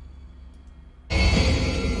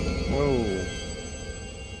 Whoa.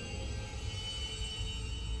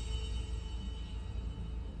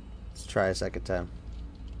 Let's try a second time.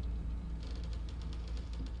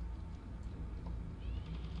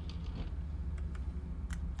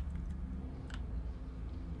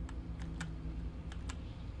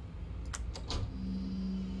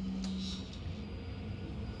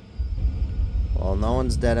 Well, no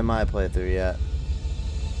one's dead in my playthrough yet.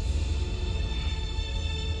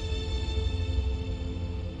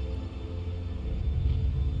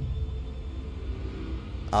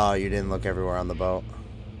 Oh, you didn't look everywhere on the boat.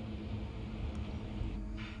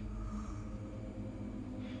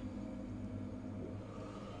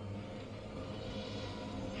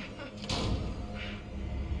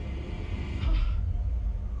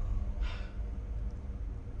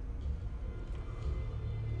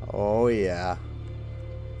 yeah.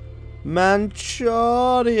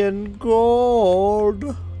 Manchurian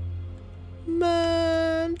gold.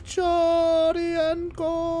 Manchurian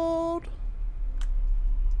gold.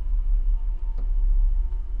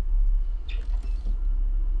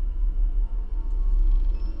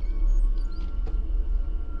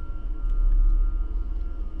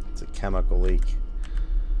 It's a chemical leak.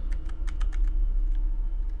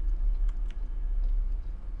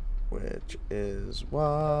 Which is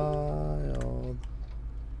wild.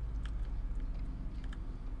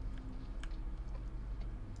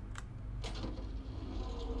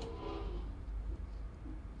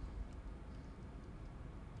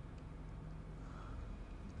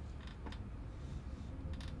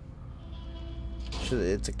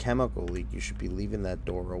 It's a chemical leak. You should be leaving that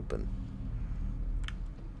door open.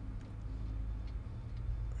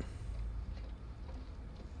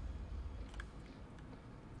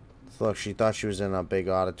 Look, she thought she was in a big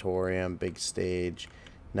auditorium, big stage.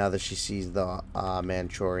 Now that she sees the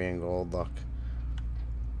Manchurian gold, look.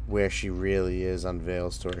 Where she really is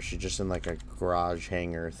unveils to her. She's just in like a garage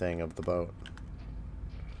hangar thing of the boat.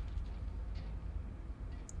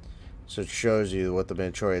 So it shows you what the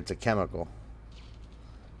Manchurian, it's a chemical.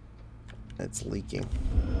 It's leaking.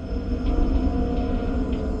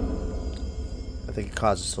 I think it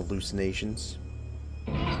causes hallucinations.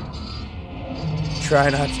 Try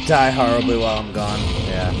not to die horribly while I'm gone.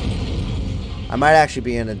 Yeah. I might actually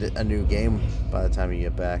be in a new game by the time you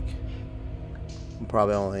get back. I'm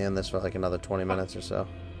probably only in this for like another 20 minutes or so.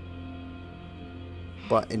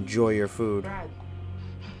 But enjoy your food.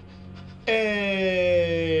 Hey!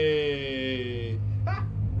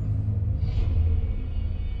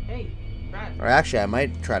 Hey, Brad. Or actually, I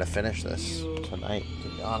might try to finish this tonight, to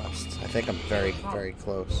be honest. I think I'm very, very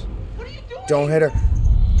close. What are you doing? Don't hit her.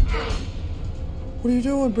 What are you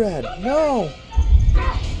doing, Brad? No!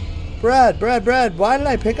 Brad, why did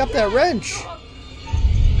I pick up that wrench?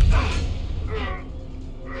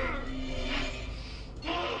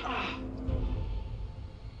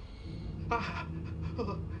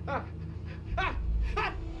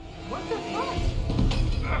 What the fuck?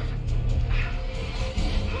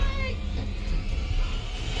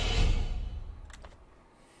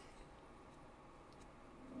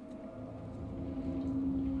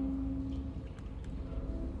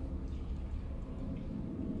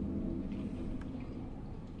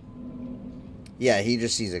 Yeah, he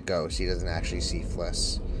just sees a ghost. He doesn't actually see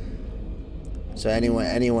Fliss. So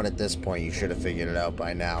anyone at this point, you should have figured it out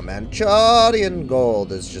by now. Manchurian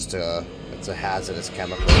gold is just it's a hazardous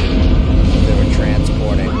chemical they were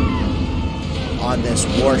transporting on this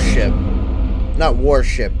warship. Not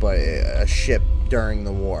warship, but a ship during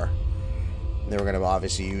the war. They were going to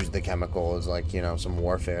obviously use the chemical as like, you know, some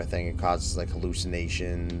warfare thing. It causes like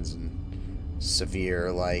hallucinations and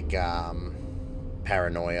severe like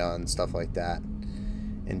paranoia and stuff like that.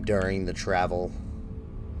 And during the travel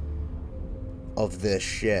of this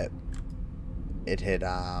ship, it hit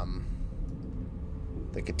the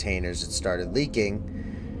containers. It started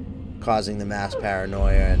leaking, causing the mass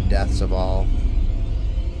paranoia and deaths of all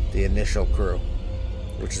the initial crew,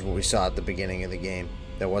 which is what we saw at the beginning of the game.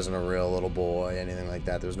 There wasn't a real little boy, anything like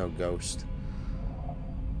that. There was no ghost.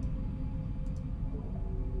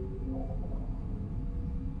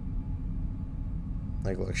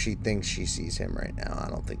 Like, look, she thinks she sees him right now. I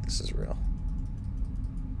don't think this is real.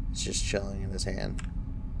 It's just chilling in his hand.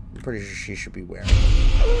 I'm pretty sure she should be wearing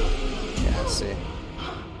it. Yeah, see.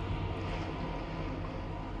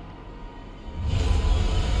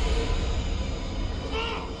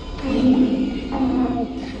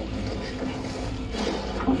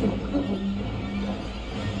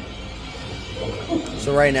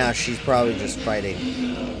 So right now, she's probably just fighting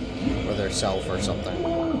with herself or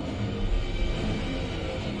something.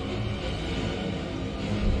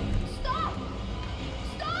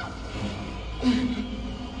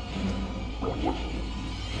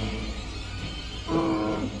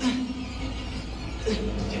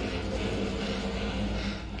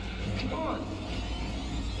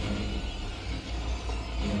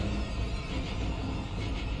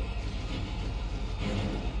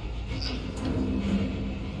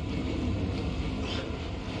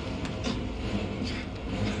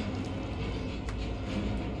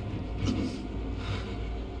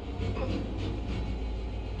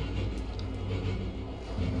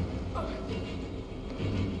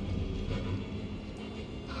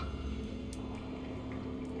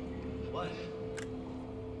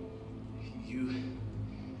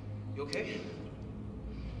 You okay?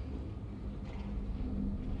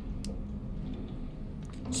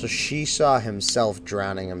 So she saw himself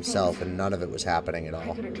drowning himself, and none of it was happening at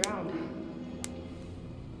all. I could have drowned.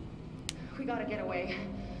 We gotta get away.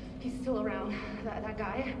 He's still around. That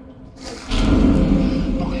guy.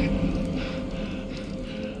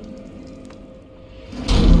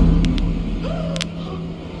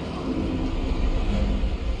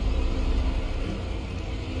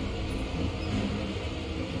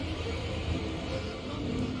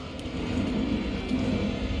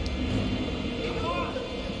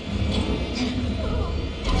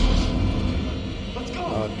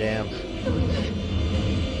 Oh, damn.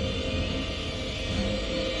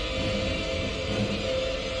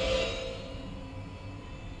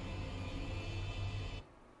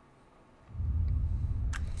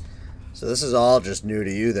 So this is all just new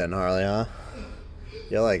to you then, Harley, huh?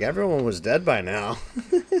 You're like, everyone was dead by now.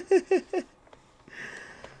 You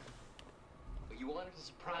wanted to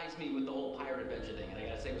surprise me with the whole pirate adventure thing, and I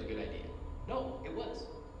gotta say it was a good idea. No, it was.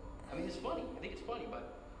 I mean, it's funny. I think it's funny,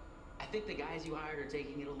 but I think the guys you hired are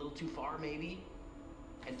taking it a little too far, maybe.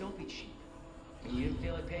 And don't be cheap. I mean, you didn't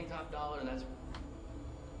feel like paying top dollar, and that's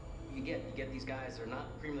you get these guys. They're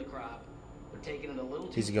not cream of the crop. They're taking it a little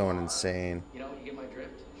too He's going far. insane. You know, you get my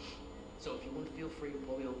drift. So if you want to feel free to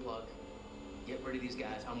pull the old plug, get rid of these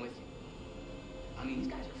guys. I'm with you. I mean,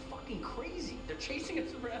 these guys are fucking crazy. They're chasing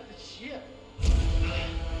us around the ship.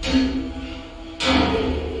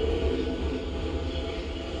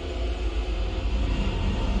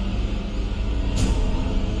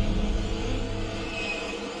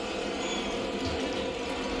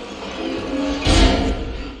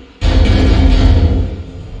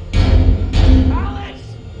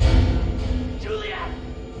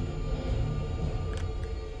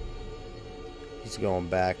 He's going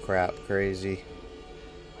back crap crazy.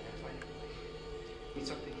 Need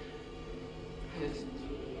something.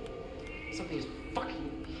 Something is fucking.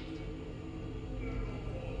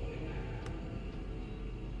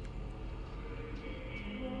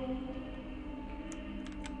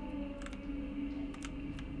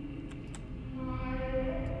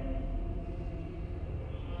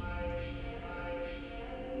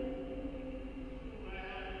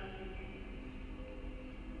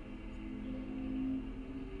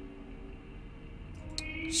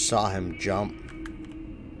 Saw him jump.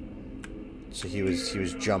 So he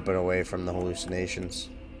was jumping away from the hallucinations.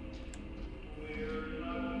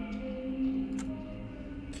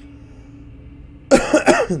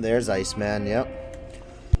 There's Iceman, yep.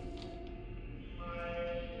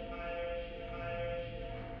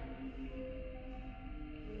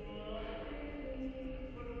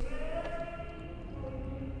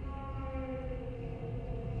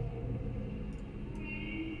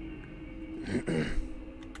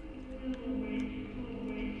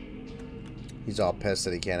 He's all pissed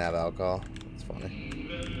that he can't have alcohol. It's funny.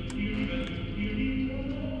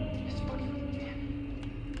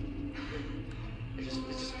 It's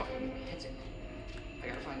just fucking with me. That's it. I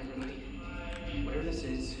gotta find everybody. Whatever this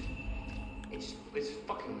is, it's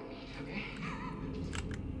fucking with me, okay?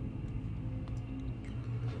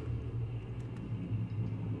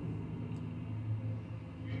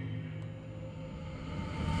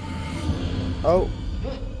 Oh.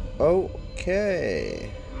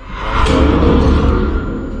 Okay.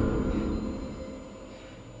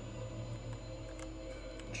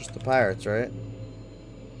 Just the pirates, right?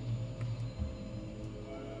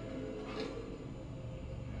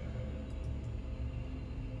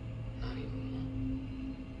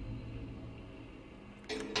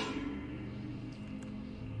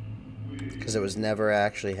 Because it was never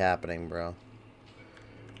actually happening, bro.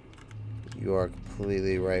 You are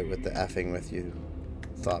completely right with the effing with you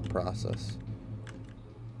thought process.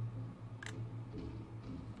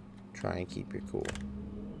 Try and keep your cool.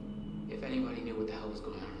 If anybody knew what the hell was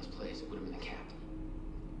going on in this place, it would have been the captain.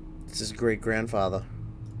 It's his great-grandfather.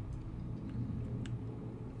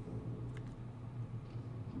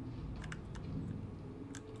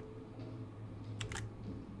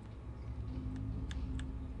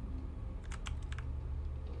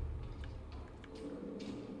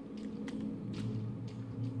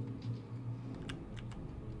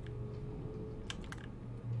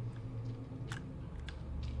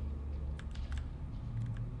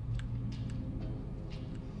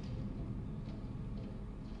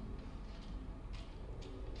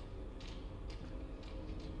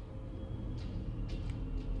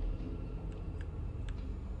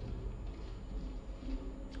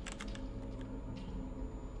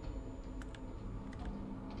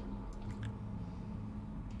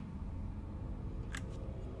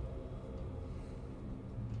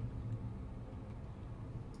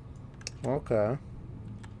 Okay.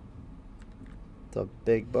 The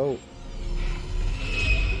big boat.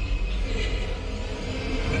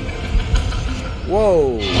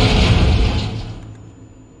 Whoa!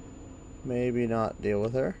 maybe not deal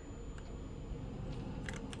with her.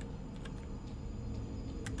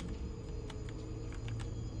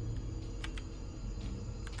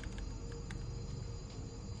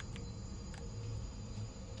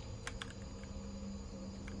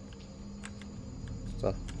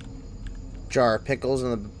 So, jar of pickles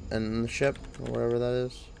in the ship, or whatever that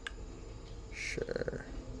is. Sure.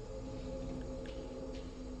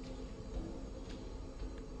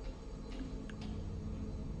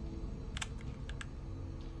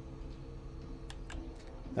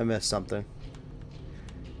 I missed something.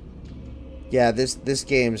 Yeah, this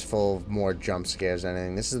game's full of more jump scares than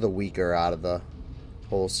anything. This is the weaker out of the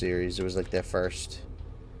whole series. It was like their first.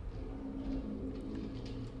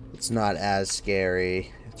 It's not as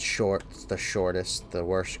scary. It's short. It's the shortest, the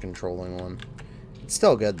worst controlling one. It's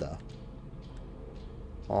still good though.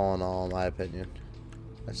 All in all, in my opinion,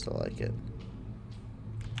 I still like it.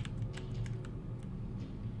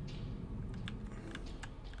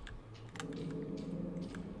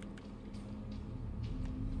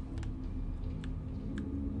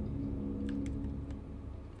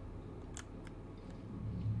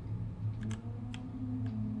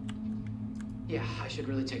 Yeah, I should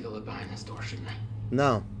really take a look behind this door, shouldn't I?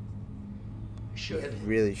 No. Should. You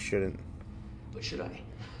really shouldn't. But should I?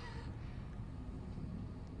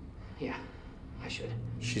 Yeah, I should.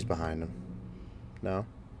 She's behind him. No?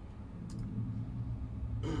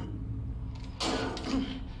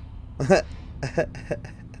 That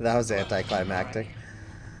was anticlimactic.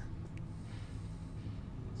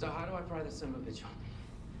 So how do I pry this son of a bitch open?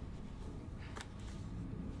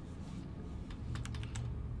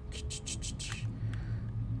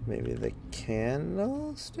 Maybe the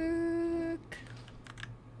candlestick?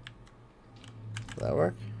 Will that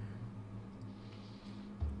work?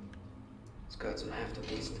 It's got some heft at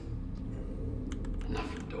least.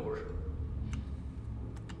 Enough for the door.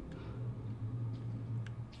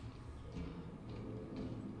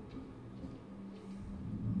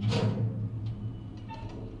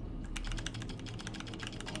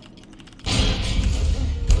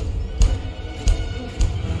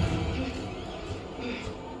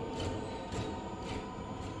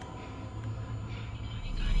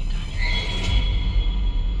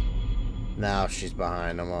 Now she's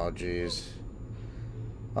behind him. Oh, jeez.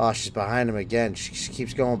 Oh, she's behind him again. She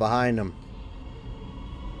keeps going behind him.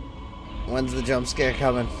 When's the jump scare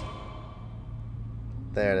coming?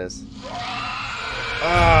 There it is.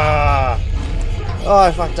 Ah! Oh,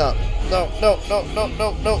 I fucked up. No, no, no, no,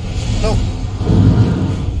 no, no, no.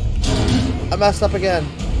 I messed up again.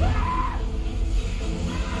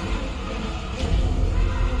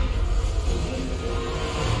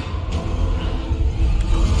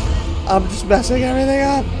 I'm just messing everything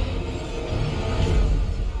up.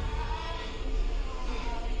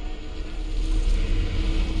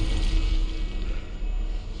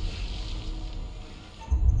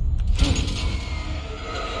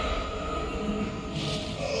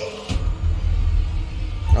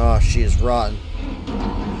 Oh, she is rotten.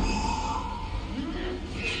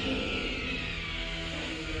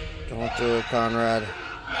 Don't do it, Conrad.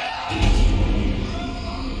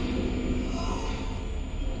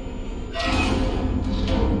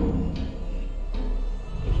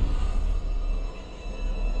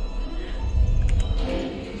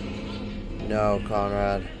 No,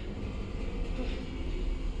 Conrad.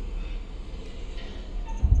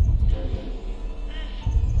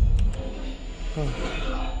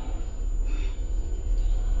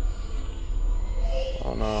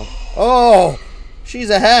 Oh no. Oh! She's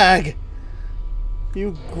a hag!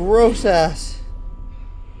 You gross ass.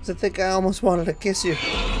 I think I almost wanted to kiss you.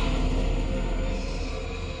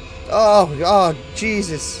 Oh, oh,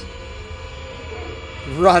 Jesus.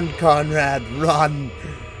 Run, Conrad, run.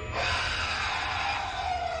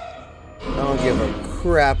 I don't give a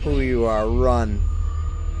crap who you are. Run.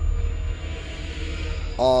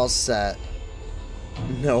 All set.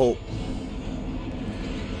 Nope.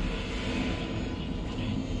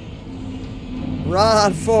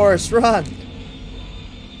 Run, Forrest, run.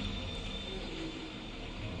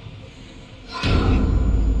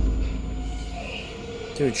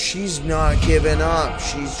 Dude, she's not giving up.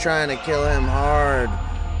 She's trying to kill him hard.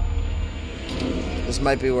 This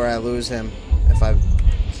might be where I lose him if I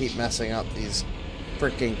keep messing up these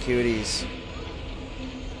freaking cuties.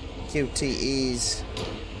 QTEs.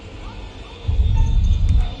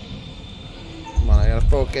 Come on, I gotta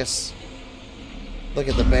focus. Look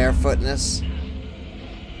at the barefootness.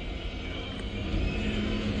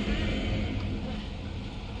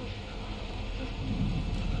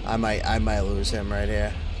 I might lose him right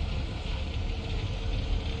here.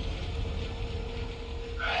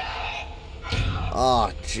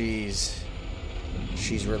 Oh, jeez.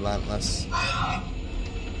 She's relentless.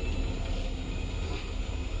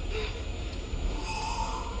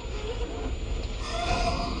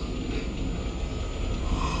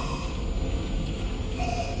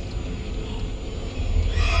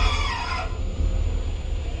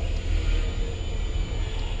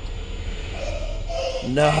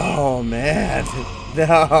 No, man.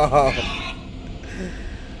 No.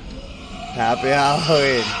 Happy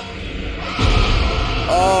Halloween.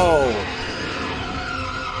 Oh.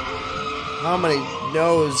 How many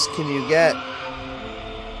no's can you get?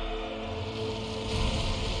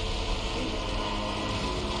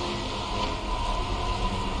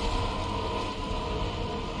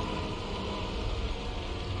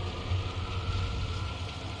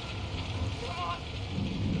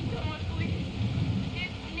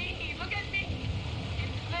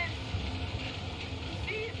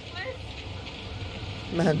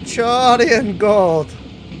 Manchurian gold.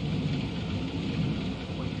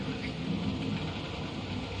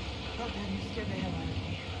 Oh, damn, you scared the hell out of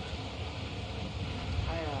me.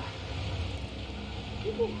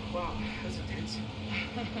 Wow, that's intense.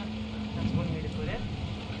 That's one way to put it.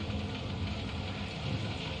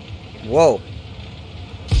 Whoa.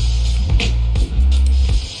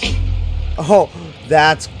 Oh,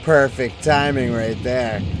 that's perfect timing right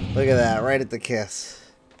there. Look at that, right at the kiss.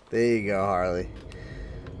 There you go, Harley.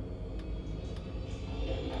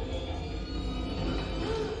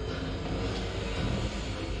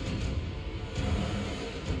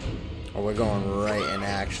 Oh, we're going right in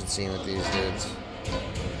action scene with these dudes.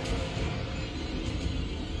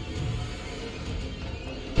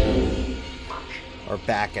 Or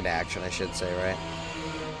back in action, I should say, right?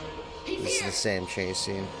 This is the same chase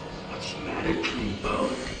scene. What's the matter,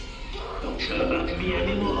 Dreamboat? Don't come back to me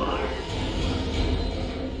anymore.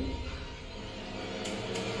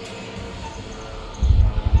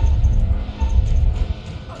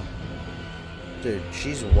 Dude,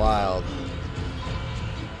 she's wild.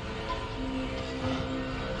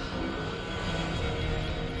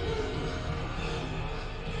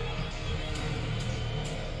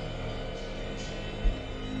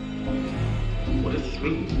 What is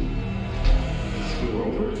three? Screw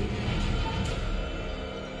over?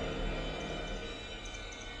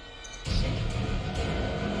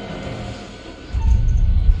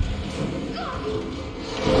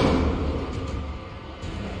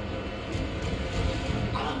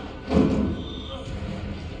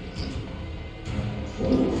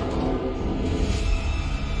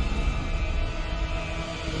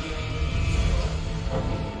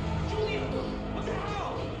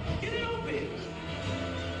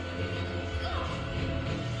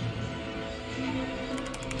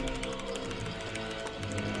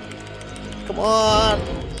 Come on!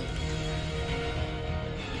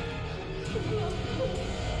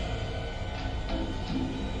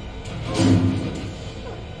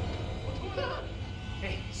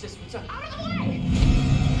 Hey, sis, what's up? Out of the way!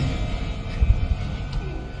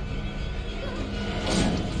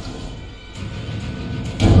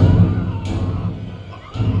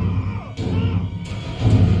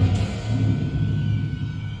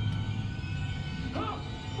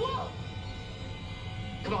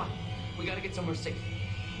 Come on, we gotta get somewhere safe.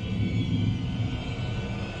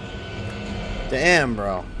 Damn,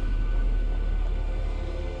 bro.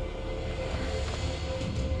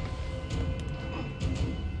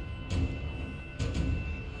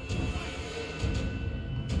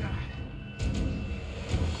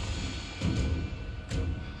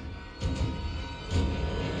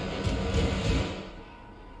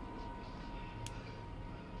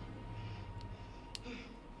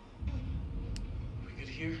 We good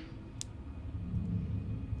here?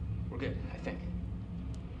 We're good, I think.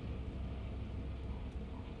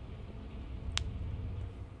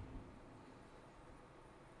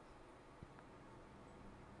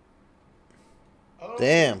 Oh,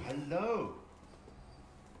 Damn. Hello.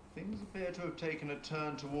 Things appear to have taken a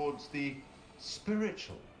turn towards the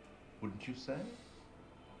spiritual, wouldn't you say?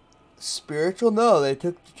 Spiritual? No, they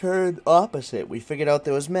took the turn opposite. We figured out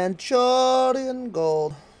there was Manchurian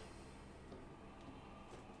gold.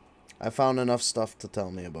 I found enough stuff to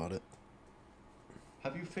tell me about it.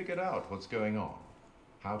 Have you figured out what's going on?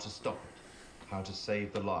 How to stop it? How to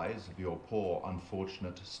save the lives of your poor,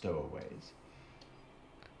 unfortunate stowaways?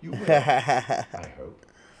 You will, I hope.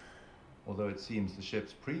 Although it seems the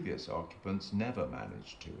ship's previous occupants never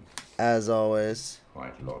managed to. As always.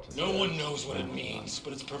 Quite a lot of No one knows what it means,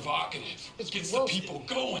 but it's provocative. It gets the people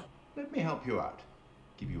going. Let me help you out.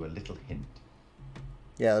 Give you a little hint.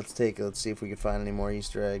 Yeah, let's take it. Let's see if we can find any more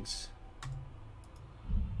Easter eggs.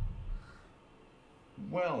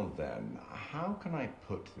 Well then, how can I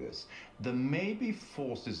put this? There may be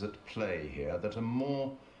forces at play here that are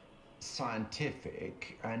more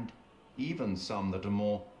scientific, and even some that are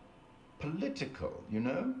more political, you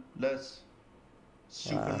know? Less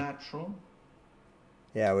supernatural.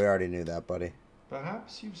 Yeah, we already knew that, buddy.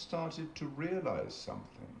 Perhaps you've started to realize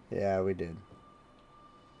something. Yeah, we did.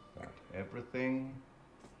 That everything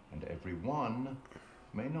and everyone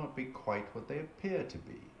may not be quite what they appear to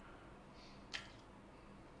be.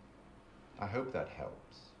 I hope that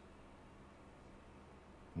helps.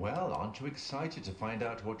 Well, aren't you excited to find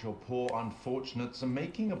out what your poor unfortunates are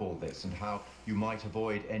making of all this, and how you might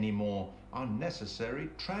avoid any more unnecessary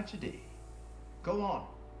tragedy? Go on,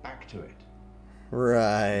 back to it.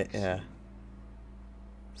 Right, yeah.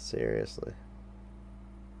 Seriously.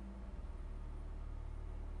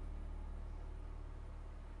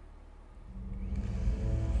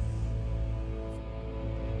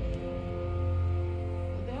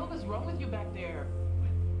 What the hell is wrong with you back there?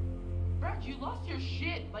 Brad, you lost your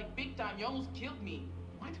shit, like big time. You almost killed me.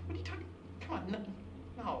 What? What are you talking? Come on,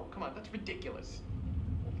 no, come on, that's ridiculous.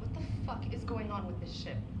 What the fuck is going on with this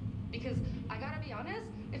ship? Because I gotta be honest,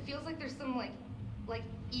 it feels like there's some like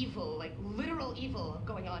evil, like literal evil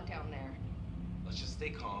going on down there. Let's just stay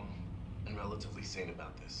calm and relatively sane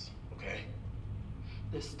about this, okay?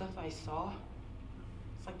 The stuff I saw,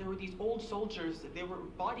 it's like there were these old soldiers. They were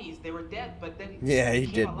bodies. They were dead, but then yeah, they you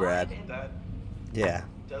came did, alive Brad. and- That Yeah.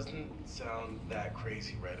 doesn't sound that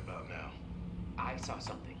crazy right about now. I saw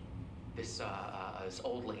something. This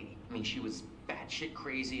old lady. I mean, she was batshit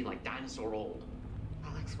crazy, like dinosaur old.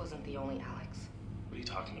 Alex wasn't the only Alex. What are you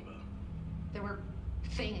talking about? There were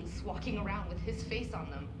things walking around with his face on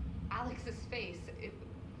them. Alex's face.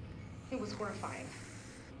 It was horrifying.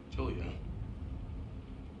 Julia,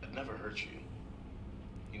 I'd never hurt you.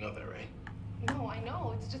 You know that, right? No, I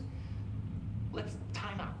know. It's just. Let's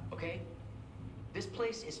time out, okay? This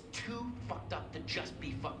place is too fucked up to just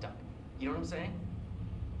be fucked up. You know what I'm saying?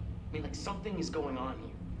 I mean, like, something is going on here.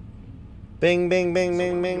 Bing, bing, bing, So bing,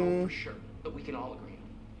 I don't know bing. for sure, but we can all agree on.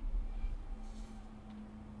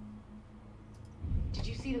 Did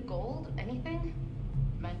you see the gold? Anything?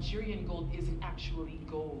 Manchurian gold isn't actually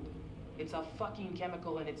gold. It's a fucking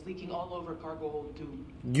chemical, and it's leaking all over cargo hold too.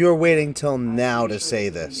 You're waiting till now I'm to pretty sure say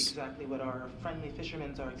isn't this. Exactly what our friendly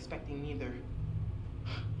fishermen are expecting either.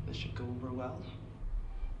 This should go over well.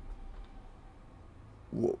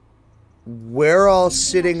 We're all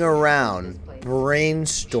sitting around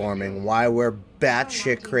brainstorming why we're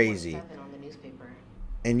batshit crazy.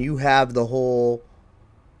 And you have the whole,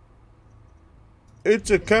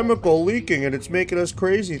 it's a chemical leaking and it's making us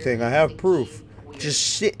crazy thing. I have proof.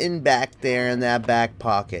 Just sitting back there in that back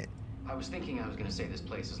pocket. I was thinking I was gonna say this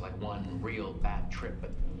place is like one real bad trip,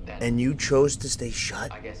 but then... And you chose to stay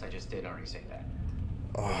shut? I guess I just did already say that.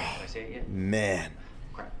 Oh, Did I say it yet? man.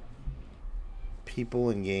 Crap.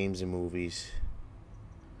 People in games and movies.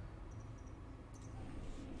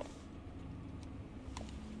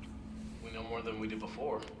 We know more than we did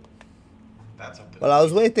before. That's up to Well, I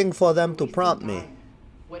was waiting for them to prompt me.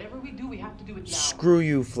 Whatever we do, we have to do it now. Screw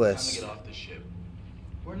you, Time to Fliss. get off this ship.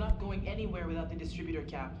 We're not going anywhere without the distributor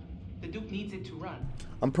cap. The Duke needs it to run.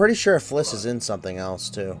 I'm pretty sure Fliss is in something else,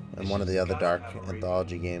 too. In one of the other Dark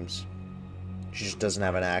Anthology games. She just doesn't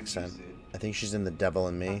have an accent. I think she's in The Devil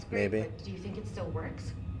in Me, maybe. But do you think it still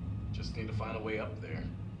works? Just need to find a way up there.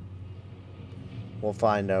 We'll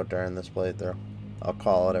find out during this playthrough. I'll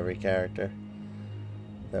call out every character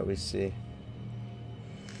that we see.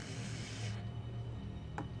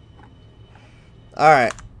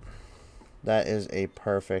 Alright. That is a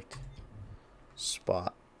perfect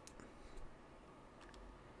spot.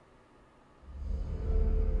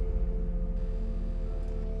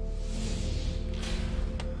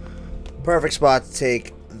 Perfect spot to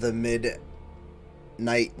take the midnight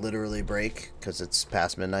literally break, because it's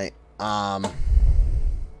past midnight. Thanks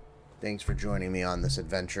for joining me on this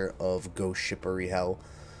adventure of Ghost Shippery Hell.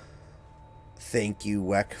 Thank you,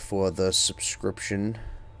 Weck, for the subscription.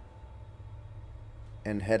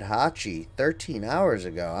 And Hedhachi, 13 hours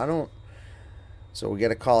ago. So we got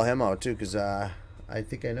to call him out, too, because I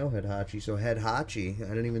think I know Hedhachi. So Hedhachi, I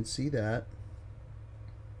didn't even see that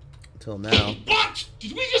until now. What?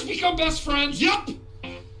 Did we just become best friends? Yup!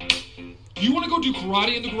 You want to go do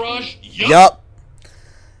karate in the garage? Yup!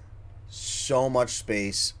 So much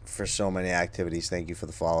space for so many activities. Thank you for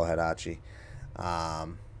the follow, Hedhachi.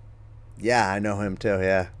 Yeah, I know him too,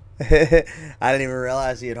 yeah. I didn't even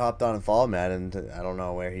realize he had hopped on and followed me. I don't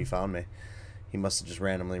know where he found me. He must have just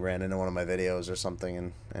randomly ran into one of my videos or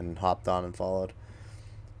something and hopped on and followed.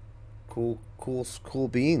 Cool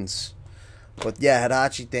beans. But yeah,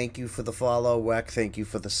 Hadachi, thank you for the follow. Weck, thank you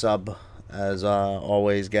for the sub. As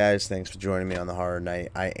always, guys, thanks for joining me on the Horror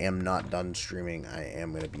Night. I am not done streaming. I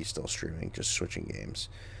am going to be still streaming, just switching games.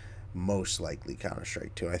 Most likely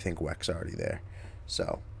Counter-Strike 2. I think Weck's already there.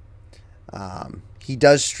 So, he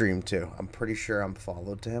does stream too. I'm pretty sure I'm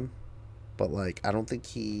followed to him. But, like, I don't think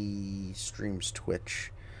he streams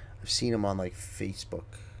Twitch. I've seen him on, like, Facebook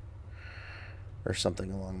or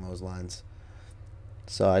something along those lines.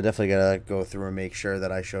 So I definitely got to go through and make sure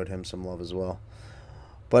that I showed him some love as well.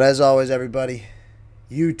 But as always, everybody,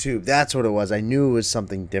 YouTube, that's what it was. I knew it was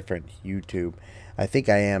something different, YouTube. I think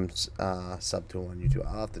I am sub to on YouTube.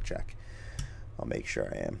 I'll have to check. I'll make sure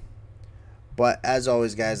I am. But as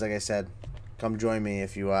always, guys, like I said, come join me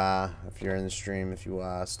if you're in the stream, if you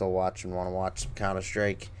still watch and want to watch some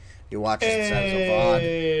Counter-Strike. If you watch this instead of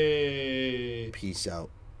VOD. Peace out.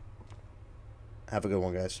 Have a good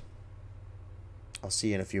one, guys. I'll see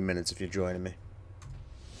you in a few minutes if you're joining me.